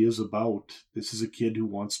really is about, this is a kid who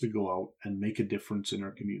wants to go out and make a difference in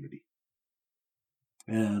our community.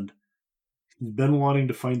 And she's been wanting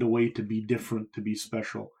to find a way to be different, to be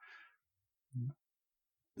special.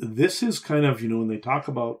 This is kind of, when they talk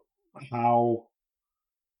about how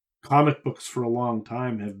comic books for a long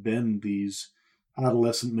time have been these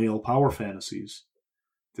adolescent male power fantasies,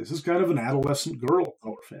 this is kind of an adolescent girl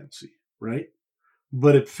power fantasy, right?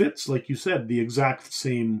 But it fits, like you said, the exact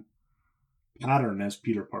same pattern as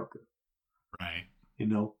Peter Parker. Right.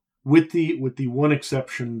 With the one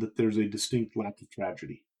exception that there's a distinct lack of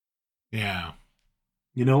tragedy. Yeah.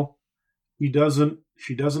 She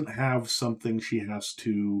doesn't have something she has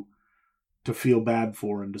to feel bad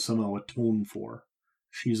for and to somehow atone for.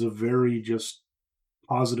 She's a very just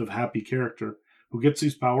positive, happy character who gets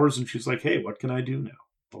these powers, and she's like, hey, what can I do now?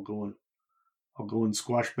 I'll go and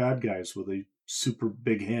squash bad guys with a super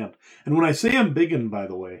big hand. And when I say I'm biggin, by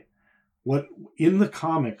the way, what in the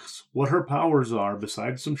comics, what her powers are,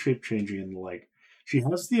 besides some shape changing and the like, she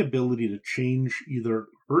has the ability to change either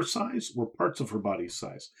her size or parts of her body's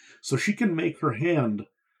size. So she can make her hand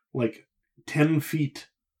like 10 feet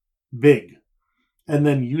big and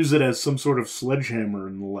then use it as some sort of sledgehammer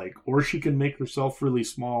and the like, or she can make herself really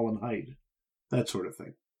small and hide, that sort of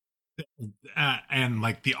thing. And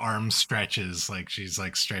like the arm stretches, like she's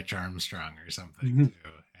like Stretch Armstrong or something. Mm-hmm. Too.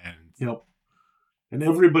 And yep. And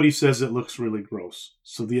everybody says it looks really gross.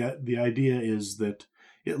 So the idea is that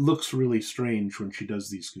it looks really strange when she does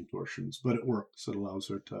these contortions, but it works. It allows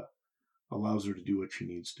her to do what she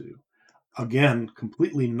needs to do. Again,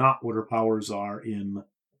 completely not what her powers are in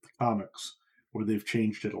the comics, where they've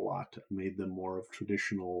changed it a lot and made them more of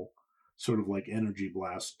traditional sort of like energy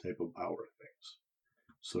blast type of power things.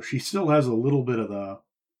 So she still has a little bit of the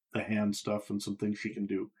hand stuff and some things she can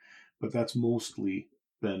do, but that's mostly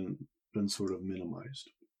been sort of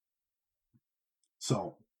minimized.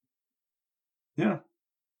 So, yeah.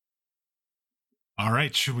 All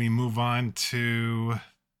right, should we move on to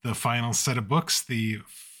the final set of books, the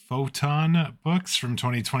Photon books from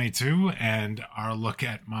 2022, and our look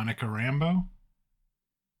at Monica Rambeau?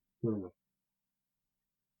 So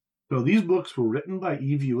these books were written by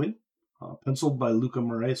Eve Ewing, penciled by Luca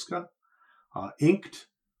Maresca, inked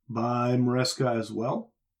by Maresca as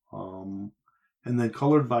well. And then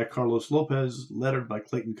colored by Carlos Lopez, lettered by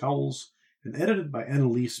Clayton Cowles, and edited by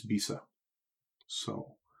Annalise Bisa.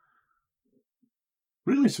 So,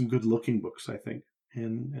 really some good looking books, I think.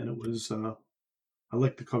 And it was, I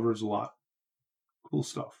like the covers a lot. Cool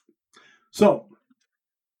stuff. So,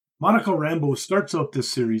 Monica Rambeau starts out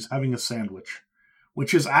this series having a sandwich,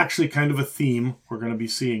 which is actually kind of a theme we're going to be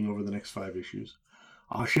seeing over the next 5 issues.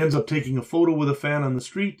 She ends up taking a photo with a fan on the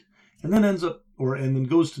street, and then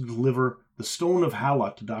goes to deliver the Stone of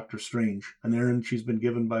Hala to Doctor Strange, an errand she's been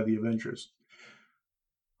given by the Avengers.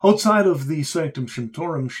 Outside of the Sanctum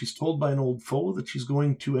Sanctorum, she's told by an old foe that she's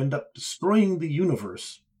going to end up destroying the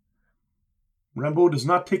universe. Rambeau does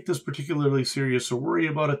not take this particularly serious or worry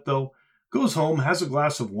about it, though. Goes home, has a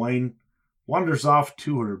glass of wine, wanders off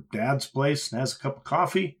to her dad's place and has a cup of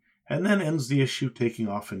coffee, and then ends the issue taking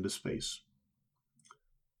off into space.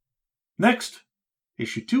 Next,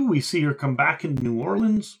 issue 2, we see her come back into New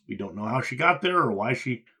Orleans. We don't know how she got there or why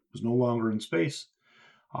she was no longer in space.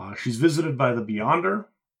 She's visited by the Beyonder,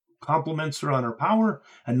 compliments her on her power,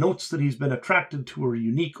 and notes that he's been attracted to her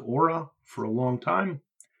unique aura for a long time.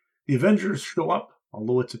 The Avengers show up,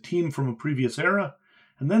 although it's a team from a previous era,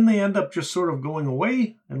 and then they end up just sort of going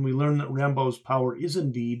away, and we learn that Rambeau's power is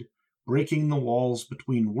indeed breaking the walls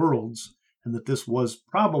between worlds, and that this was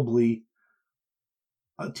probably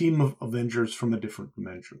a team of Avengers from a different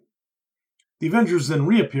dimension. The Avengers then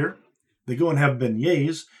reappear. They go and have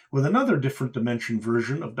beignets with another different dimension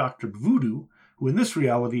version of Dr. Voodoo, who in this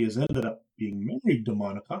reality has ended up being married to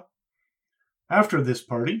Monica. After this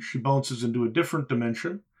party, she bounces into a different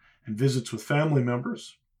dimension and visits with family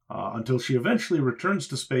members until she eventually returns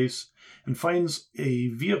to space and finds a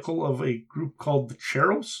vehicle of a group called the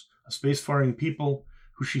Cheros, a spacefaring people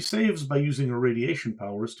who she saves by using her radiation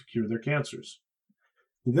powers to cure their cancers.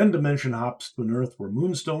 He then dimension hops to an Earth where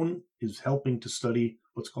Moonstone is helping to study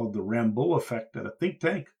what's called the Rambeau effect at a think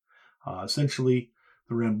tank. Essentially,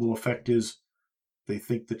 the Rambeau effect is they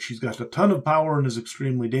think that she's got a ton of power and is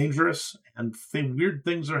extremely dangerous, and weird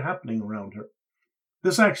things are happening around her.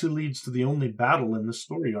 This actually leads to the only battle in this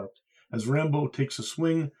story arc, as Rambeau takes a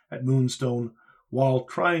swing at Moonstone while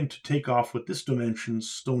trying to take off with this dimension's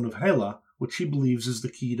Stone of Hala, which she believes is the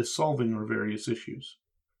key to solving her various issues.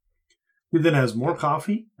 He then has more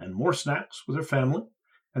coffee and more snacks with her family,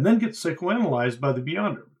 and then gets psychoanalyzed by the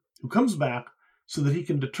Beyonder, who comes back so that he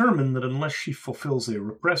can determine that unless she fulfills a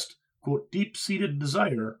repressed, quote, deep-seated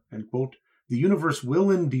desire, end quote, the universe will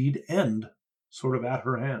indeed end, sort of at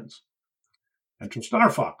her hands. Enter Star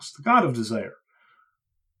Fox, the god of desire,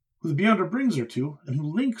 who the Beyonder brings her to, and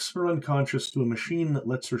who links her unconscious to a machine that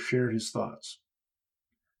lets her share his thoughts.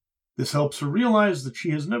 This helps her realize that she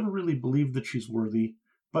has never really believed that she's worthy,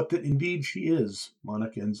 but that indeed she is.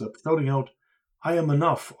 Monica ends up shouting out, "I am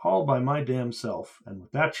enough, all by my damn self," and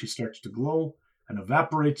with that she starts to glow and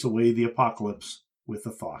evaporates away the apocalypse with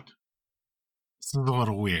a thought. It's a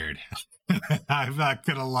little weird. I'm not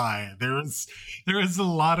gonna lie. There was a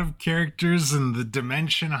lot of characters, and the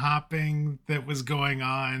dimension hopping that was going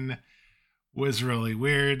on was really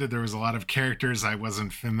weird. There was a lot of characters I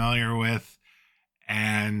wasn't familiar with,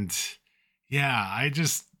 and yeah, I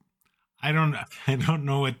don't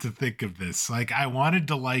know what to think of this. Like, I wanted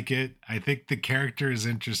to like it. I think the character is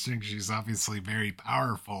interesting. She's obviously very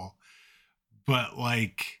powerful, but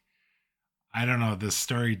like, I don't know. The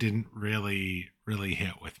story didn't really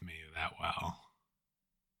hit with me that well.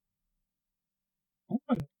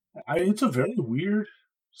 It's a very weird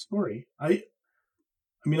story. I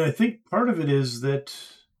mean, I think part of it is that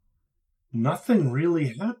nothing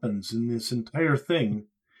really happens in this entire thing.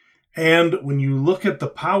 And when you look at the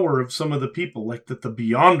power of some of the people, like that the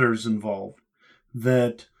Beyonders involved,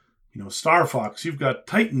 that, Star Fox, you've got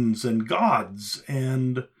Titans and gods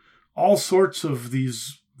and all sorts of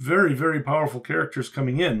these very, very powerful characters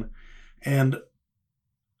coming in. And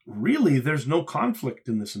really, there's no conflict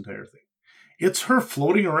in this entire thing. It's her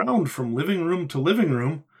floating around from living room to living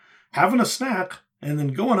room, having a snack, and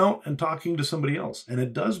then going out and talking to somebody else. And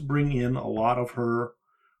it does bring in a lot of her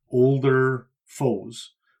older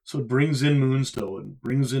foes. So it brings in Moonstone,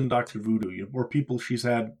 brings in Dr. Voodoo, or people she's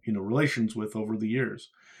had, relations with over the years.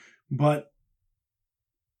 But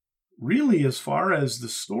really, as far as the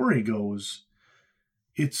story goes,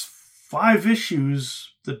 it's 5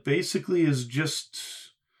 issues that basically is just,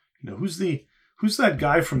 who's that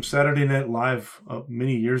guy from Saturday Night Live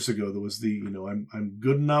many years ago that was the, I'm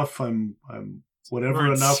good enough, I'm whatever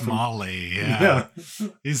Stuart enough. Smalley, yeah.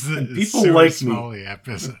 He's the people Stuart like Smalley me.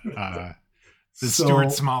 episode. The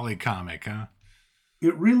Stuart Smalley comic, huh?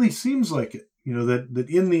 It really seems like it, that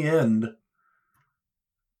in the end,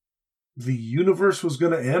 the universe was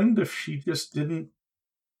going to end if she just didn't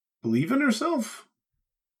believe in herself.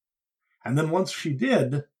 And then once she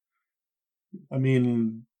did, I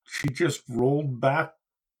mean, she just rolled back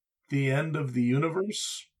the end of the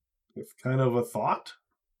universe with kind of a thought.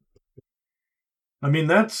 I mean,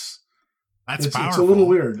 that's powerful, it's a little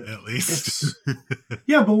weird. At least.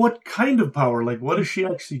 Yeah, but what kind of power? Like, what is she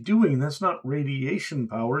actually doing? That's not radiation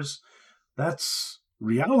powers. That's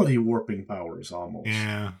reality warping powers almost.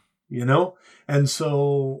 Yeah. You know? And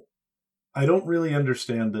so I don't really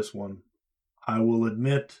understand this one. I will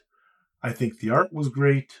admit, I think the art was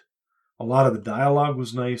great. A lot of the dialogue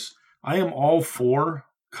was nice. I am all for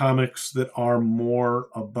comics that are more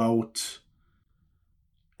about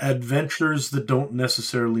adventures that don't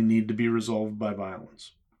necessarily need to be resolved by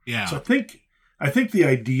violence. Yeah. So I think the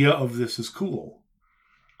idea of this is cool,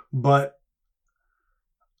 but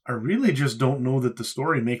I really just don't know that the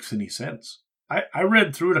story makes any sense. I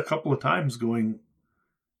read through it a couple of times going,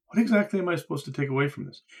 what exactly am I supposed to take away from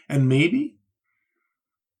this? And maybe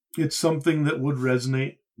it's something that would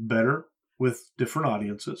resonate better with different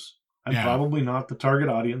audiences. I'm probably not the target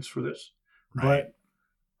audience for this, but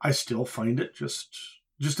I still find it just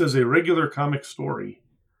as a regular comic story.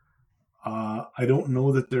 I don't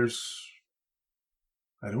know that there's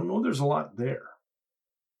a lot there.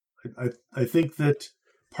 I think that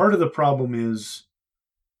part of the problem is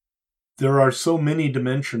there are so many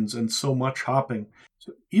dimensions and so much hopping.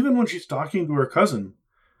 So even when she's talking to her cousin,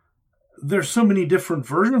 there's so many different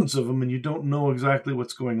versions of them and you don't know exactly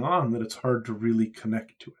what's going on that it's hard to really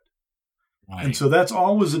connect to it. Right. And so that's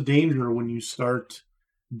always a danger when you start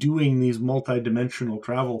doing these multi-dimensional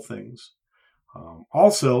travel things.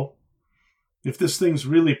 Also, if this thing's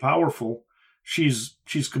really powerful, she's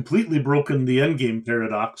completely broken the endgame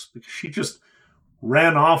paradox because she just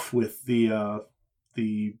ran off with the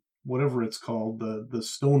whatever it's called, the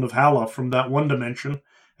Stone of Hala from that one dimension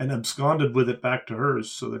and absconded with it back to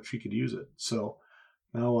hers so that she could use it. So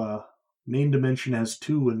now main dimension has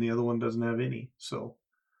 2 and the other one doesn't have any. So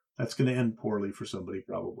that's going to end poorly for somebody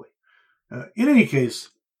probably. In any case,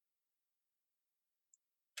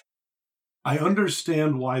 I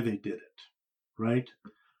understand why they did it, right?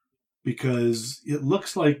 Because it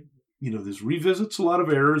looks like, this revisits a lot of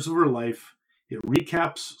errors of her life. It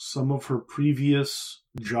recaps some of her previous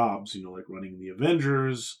jobs, like running the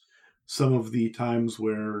Avengers, some of the times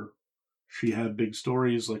where she had big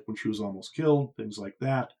stories, like when she was almost killed, things like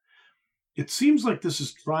that. It seems like this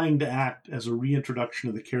is trying to act as a reintroduction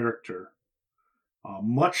of the character,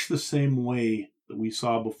 much the same way that we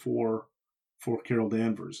saw before for Carol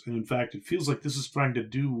Danvers. And in fact, it feels like this is trying to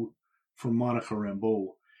do for Monica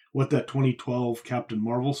Rambeau what that 2012 Captain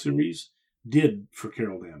Marvel series did for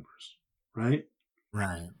Carol Danvers, right?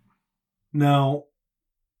 Right. Now,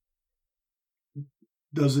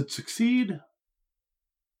 does it succeed?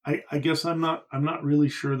 I guess I'm not really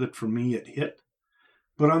sure that for me it hit.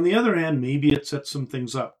 But on the other hand, maybe it sets some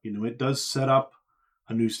things up. It does set up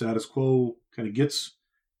a new status quo, kind of gets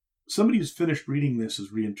somebody who's finished reading this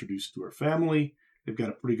is reintroduced to her family. They've got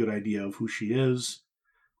a pretty good idea of who she is.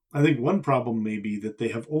 I think one problem may be that they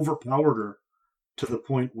have overpowered her to the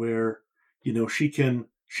point where, she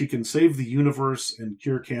can save the universe and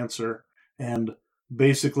cure cancer and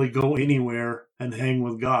basically go anywhere and hang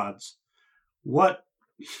with gods. What?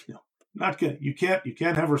 Not good. You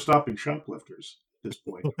can't have her stopping shoplifters at this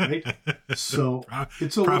point, right? So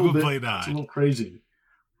it's a little bit, it's a little crazy,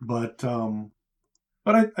 but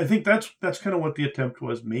I think that's kind of what the attempt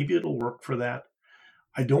was. Maybe it'll work for that.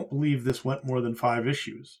 I don't believe this went more than 5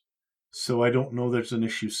 issues, so I don't know there's an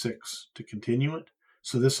issue 6 to continue it.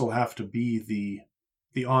 So this will have to be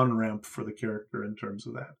the on-ramp for the character in terms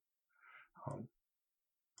of that.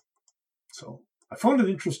 So I found it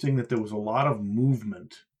interesting that there was a lot of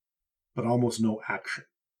movement, but almost no action.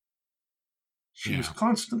 She was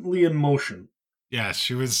constantly in motion. Yeah,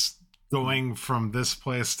 she was going from this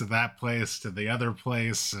place to that place to the other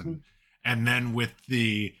place, and then with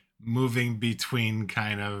the moving between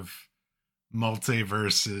kind of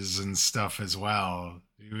multiverses and stuff as well.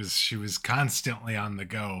 She was constantly on the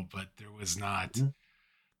go, but there was not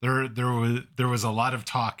there was a lot of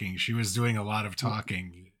talking. She was doing a lot of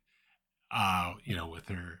talking, with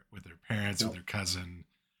her parents, with her cousin,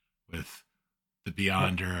 with the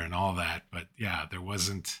Beyonder and all that. But yeah, there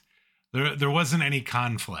wasn't any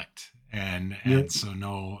conflict, and so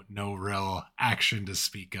no real action to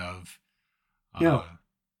speak of. There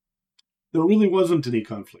really wasn't any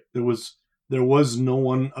conflict. There was no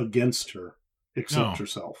one against her except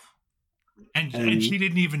herself. And she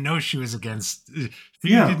didn't even know she was against. She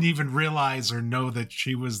didn't even realize or know that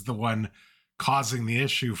she was the one causing the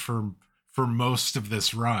issue for most of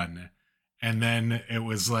this run. And then it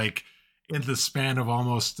was like in the span of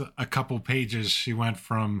almost a couple pages, she went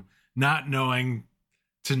from not knowing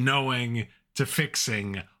to knowing to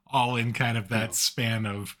fixing, all in kind of that span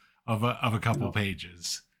of a couple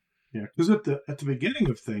pages. Yeah, because at the beginning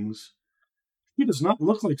of things, he does not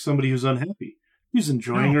look like somebody who's unhappy. He's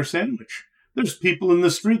enjoying her sandwich. There's people in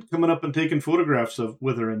the street coming up and taking photographs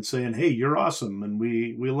with her and saying, "Hey, you're awesome, and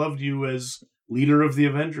we loved you as leader of the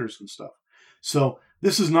Avengers and stuff." So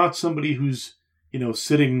this is not somebody who's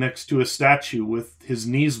sitting next to a statue with his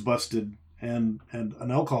knees busted and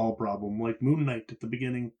an alcohol problem like Moon Knight at the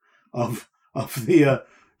beginning of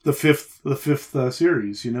the fifth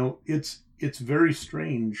series. It's very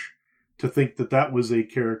strange to think that was a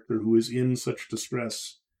character who is in such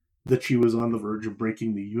distress that she was on the verge of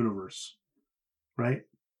breaking the universe, right?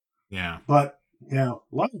 Yeah. But yeah,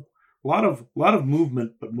 a lot of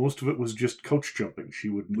movement, but most of it was just couch jumping. She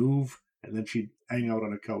would move and then she'd hang out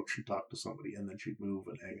on a couch and talk to somebody, and then she'd move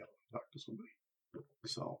and hang out and talk to somebody.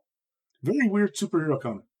 So very weird superhero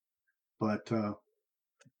comic, but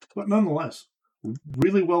nonetheless,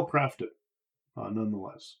 really well crafted,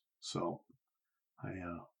 nonetheless. So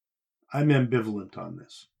I'm ambivalent on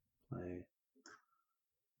this.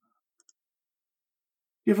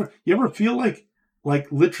 You ever feel like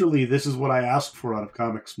literally this is what I ask for out of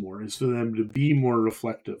comics more, is for them to be more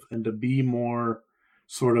reflective and to be more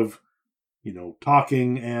sort of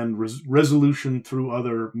talking and resolution through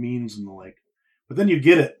other means and the like. But then you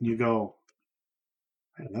get it and you go,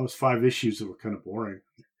 man, that was 5 issues that were kind of boring.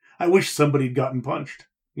 I wish somebody had gotten punched,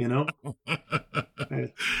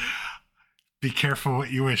 Be careful what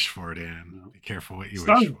you wish for, Dan. Be careful what you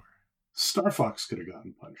wish for. Star Fox could have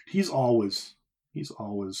gotten punched. He's always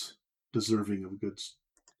deserving of good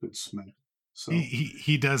smack. So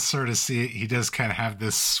he does sort of see it. He does kind of have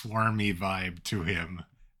this swarmy vibe to him.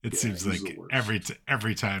 It seems like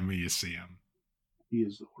every time you see him, he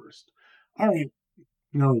is the worst. All right,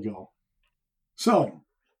 there we go. So,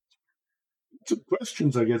 some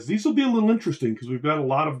questions, I guess. These will be a little interesting because we've got a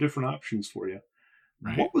lot of different options for you.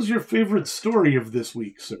 Right. What was your favorite story of this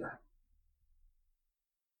week, sir?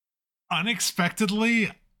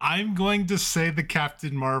 Unexpectedly, I'm going to say the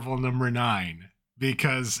Captain Marvel #9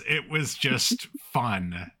 because it was just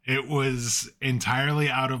fun. It was entirely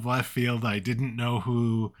out of left field. I didn't know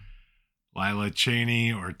who Lila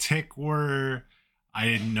Cheney or Tick were. I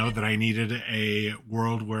didn't know that I needed a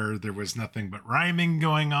world where there was nothing but rhyming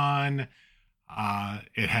going on.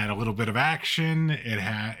 It had a little bit of action.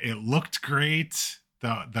 It looked great.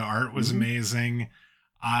 The art was amazing.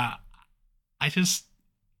 I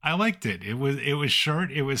liked it. It was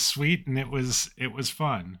short, it was sweet, and it was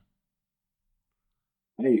fun.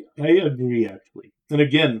 I agree, actually. And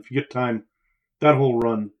again, if you get time, that whole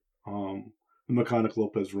run, the Mechanic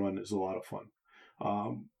Lopez run, is a lot of fun.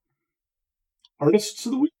 Artists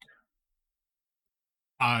of the week?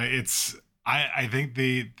 I think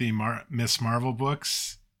the Miss Marvel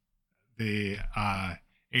books, the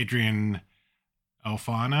Adrian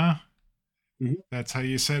Alphona, that's how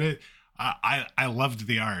you said it. I loved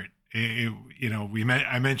the art.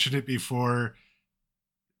 I mentioned it before.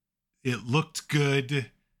 It looked good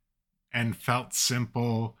and felt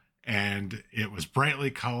simple, and it was brightly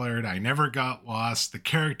colored. I never got lost. The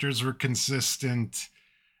characters were consistent.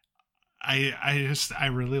 I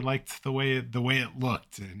really liked the way it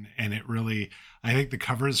looked, and it really, I think the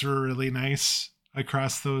covers were really nice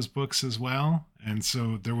across those books as well. And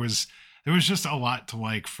so there was just a lot to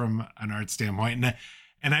like from an art standpoint.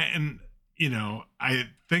 And I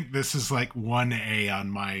think this is like 1A on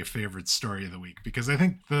my favorite story of the week, because I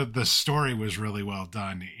think the story was really well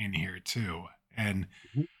done in here too. And,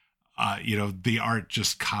 the art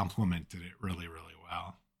just complemented it really, really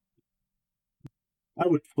well. I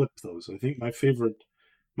would flip those. I think my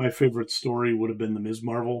favorite story would have been the Ms.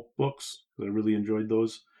 Marvel books. I really enjoyed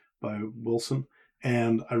those by Wilson.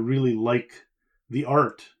 And I really like the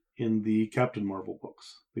art in the Captain Marvel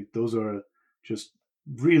books. I think those are just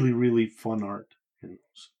really, really fun art in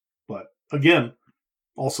those. But again,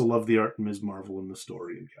 also love the art in Ms. Marvel and the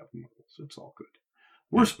story in Captain Marvel. So it's all good.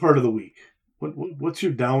 Worst part of the week. What's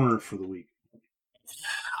your downer for the week?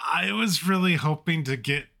 I was really hoping to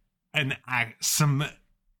get some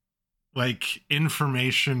like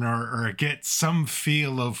information or get some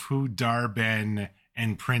feel of who Dar-Ben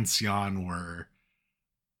and Prince Yan were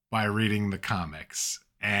by reading the comics.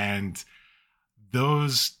 And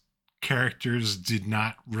those characters did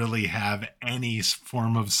not really have any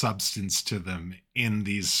form of substance to them in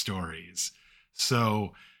these stories.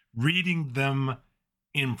 So reading them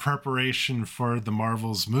in preparation for the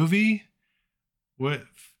Marvel's movie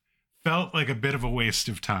felt like a bit of a waste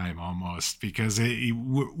of time almost because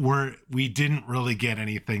we didn't really get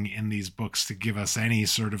anything in these books to give us any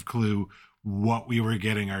sort of clue what we were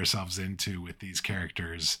getting ourselves into with these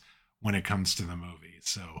characters when it comes to the movie.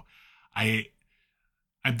 So I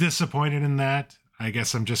I'm disappointed in that. I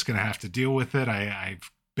guess I'm just going to have to deal with it.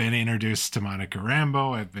 I've been introduced to Monica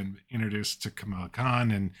Rambeau. I've been introduced to Kamala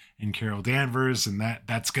Khan and Carol Danvers, and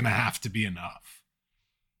that's going to have to be enough.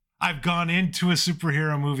 I've gone into a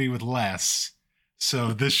superhero movie with less,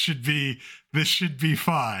 so this should be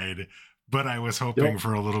fine. But I was hoping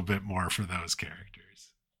for a little bit more for those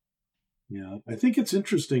characters. Yeah, I think it's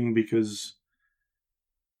interesting because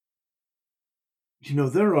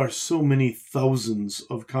there are so many thousands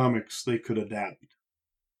of comics they could adapt.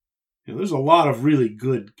 There's a lot of really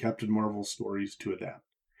good Captain Marvel stories to adapt.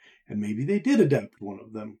 And maybe they did adapt one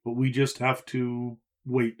of them, but we just have to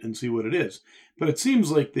wait and see what it is. But it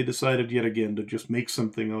seems like they decided yet again to just make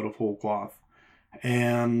something out of whole cloth.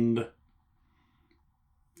 And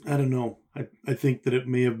I don't know. I think that it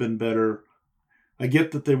may have been better. I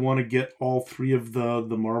get that they want to get all three of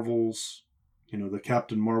the Marvels, the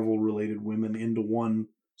Captain Marvel related women into one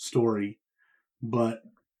story, but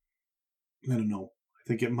I don't know. I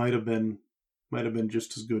think it might have been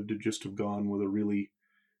just as good to just have gone with a really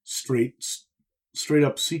straight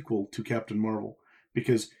up sequel to Captain Marvel,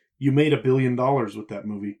 because you made $1 billion with that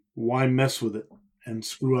movie. Why mess with it and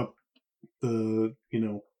screw up the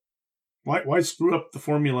why screw up the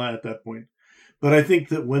formula at that point? But I think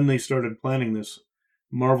that when they started planning this,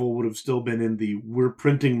 Marvel would have still been in the we're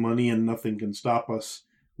printing money and nothing can stop us,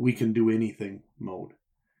 we can do anything mode.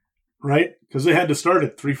 Right? Because they had to start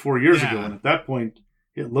it 3-4 years ago, and at that point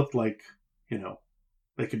it looked like,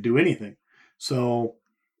 they could do anything. So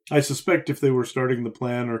I suspect if they were starting the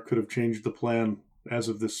plan or could have changed the plan as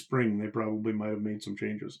of this spring, they probably might have made some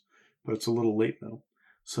changes. But it's a little late now.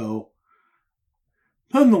 So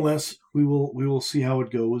nonetheless, we will see how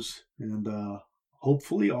it goes, and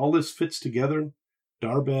hopefully all this fits together.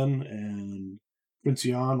 Dar-Benn and Prince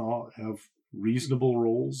Yan all have reasonable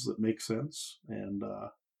roles that make sense, and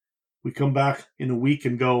we come back in a week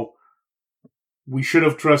and go, we should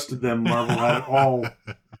have trusted them. Marvel had it all.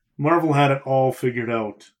 Marvel had it all figured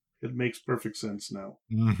out. It makes perfect sense now.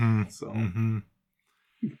 Mm-hmm. So,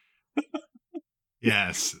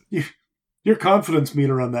 yes, your confidence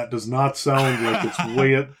meter on that does not sound like it's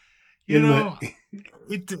way up.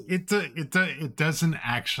 It doesn't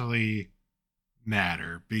actually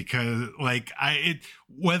matter because,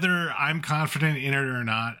 whether I'm confident in it or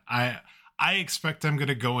not, I expect I'm going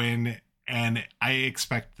to go in and I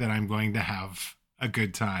expect that I'm going to have a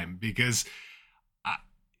good time because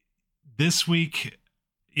this week,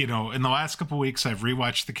 in the last couple of weeks, I've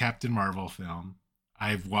rewatched the Captain Marvel film.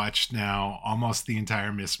 I've watched now almost the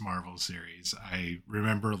entire Miss Marvel series. I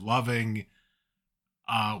remember loving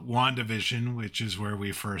WandaVision, which is where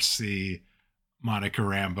we first see Monica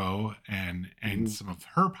Rambeau and some of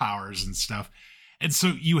her powers and stuff. And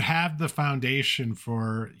so you have the foundation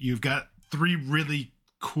you've got three really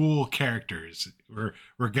cool characters.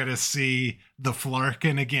 We're gonna see the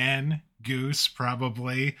Flarkin again, Goose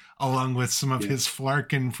probably, along with some of his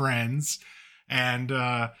Flarkin friends. And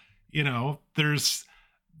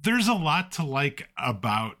there's a lot to like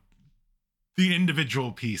about the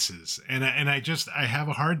individual pieces. And I have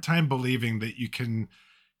a hard time believing that you can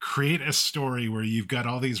create a story where you've got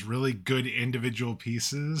all these really good individual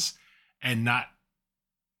pieces and not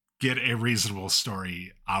get a reasonable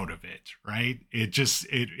story out of it, right?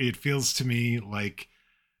 It feels to me like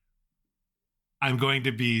I'm going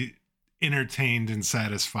to be entertained and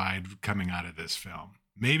satisfied coming out of this film.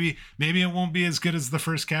 Maybe it won't be as good as the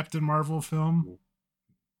first Captain Marvel film.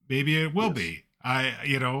 Maybe it will be. I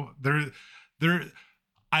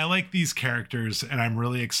like these characters and I'm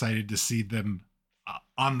really excited to see them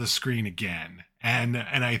on the screen again. And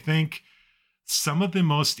I think some of the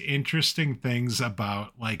most interesting things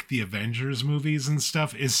about the Avengers movies and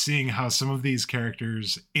stuff is seeing how some of these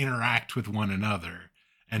characters interact with one another.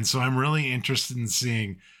 And so I'm really interested in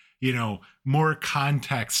seeing, more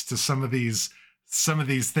context to some of these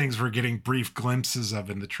things we're getting brief glimpses of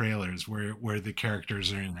in the trailers where the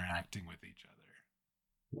characters are interacting with each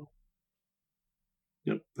other.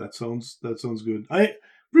 Yep, that sounds good.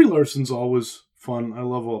 Brie Larson's always fun. I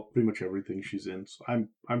love pretty much everything she's in. So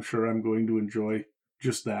I'm sure I'm going to enjoy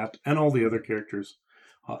just that and all the other characters.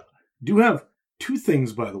 Do have two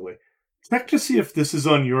things, by the way. Check to see if this is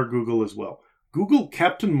on your Google as well. Google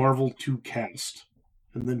Captain Marvel 2 cast,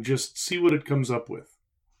 and then just see what it comes up with.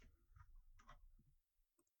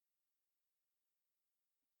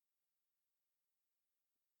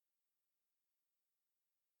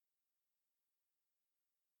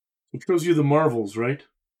 It shows you the Marvels, right?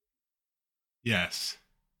 Yes.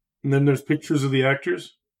 And then there's pictures of the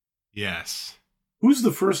actors. Yes. Who's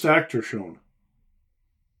the first actor shown?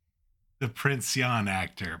 The Prince Yan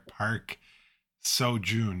actor, Park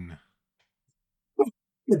Seo-joon.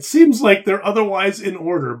 It seems like they're otherwise in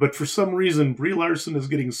order, but for some reason, Brie Larson is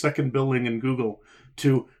getting second billing in Google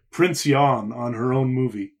to Prince Yan on her own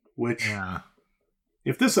movie, which,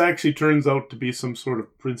 if this actually turns out to be some sort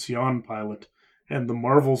of Prince Yan pilot, and the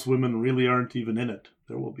Marvels women really aren't even in it,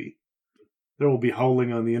 there will be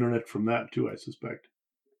howling on the internet from that too, I suspect.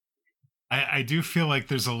 I do feel like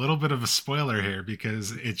there's a little bit of a spoiler here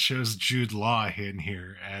because it shows Jude Law in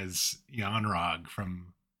here as Yon-Rogg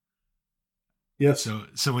from. Yes.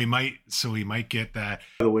 So we might get that.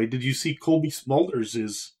 By the way, did you see Colby Smulders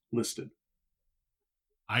is listed?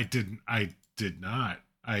 I did not.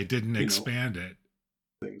 I didn't expand it.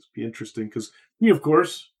 Things be interesting because of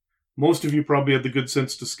course, most of you probably had the good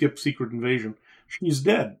sense to skip Secret Invasion. She's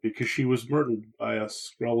dead because she was murdered by a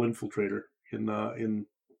Skrull infiltrator in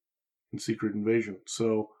Secret Invasion.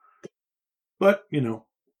 So, but we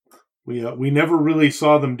never really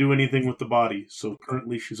saw them do anything with the body. So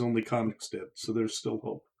currently, she's only comics dead. So there's still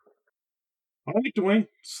hope. All right, Dwayne.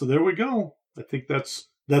 So there we go. I think that's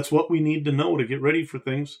what we need to know to get ready for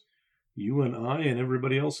things. You and I and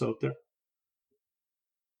everybody else out there.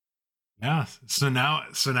 Yeah. So now,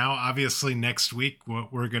 obviously, next week,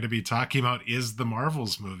 what we're going to be talking about is the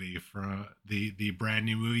Marvels movie, for the brand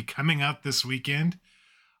new movie coming out this weekend.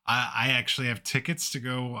 I actually have tickets to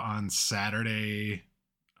go on Saturday,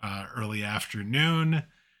 early afternoon,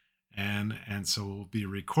 and so we'll be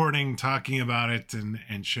recording, talking about it,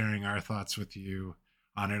 and sharing our thoughts with you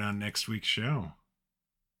on it on next week's show.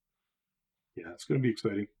 Yeah, it's going to be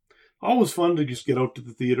exciting. Always fun to just get out to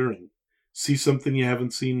the theater and see something you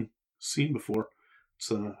haven't seen before. It's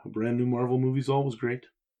a brand new Marvel movie is always great.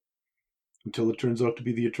 Until it turns out to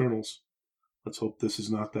be the Eternals. Let's hope this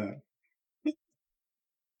is not that.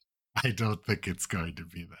 I don't think it's going to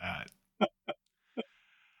be that.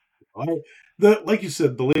 Like you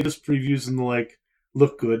said, the latest previews and the like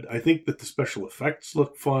look good. I think that the special effects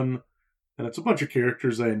look fun, and it's a bunch of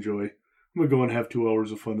characters I enjoy. I'm gonna go and have 2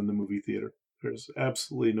 hours of fun in the movie theater. There's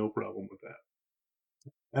absolutely no problem with that.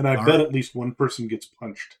 And I bet at least one person gets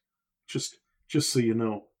punched. Just so you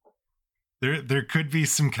know. There could be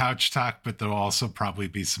some couch talk, but there'll also probably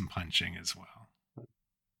be some punching as well.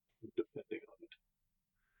 Depending on it.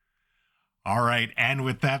 All right. And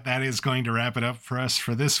with that is going to wrap it up for us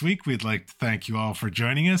for this week. We'd like to thank you all for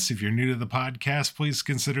joining us. If you're new to the podcast, please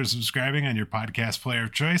consider subscribing on your podcast player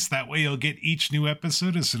of choice. That way you'll get each new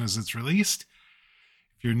episode as soon as it's released.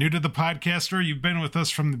 If you're new to the podcast or you've been with us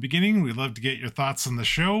from the beginning, we'd love to get your thoughts on the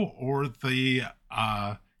show or the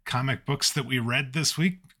comic books that we read this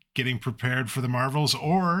week, getting prepared for the Marvels,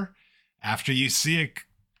 or after you see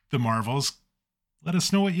the Marvels, let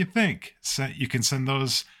us know what you think. You can send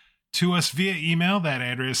those to us via email. That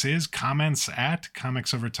address is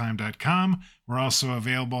comments@comicsovertime.com. We're also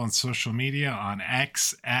available on social media on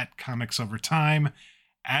X @comicsovertime,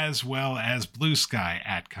 as well as Blue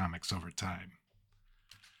Sky @comicsovertime.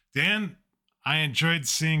 Dan, I enjoyed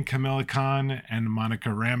seeing Kamala Khan and Monica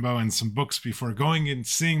Rambeau and some books before going and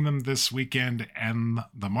seeing them this weekend and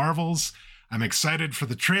the Marvels. I'm excited for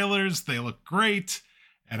the trailers. They look great.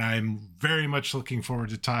 And I'm very much looking forward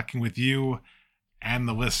to talking with you and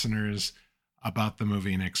the listeners about the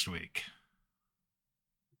movie next week.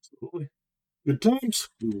 Absolutely. Good times.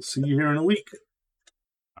 We will see you here in a week.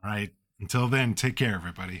 All right. Until then, take care,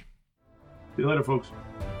 everybody. See you later, folks.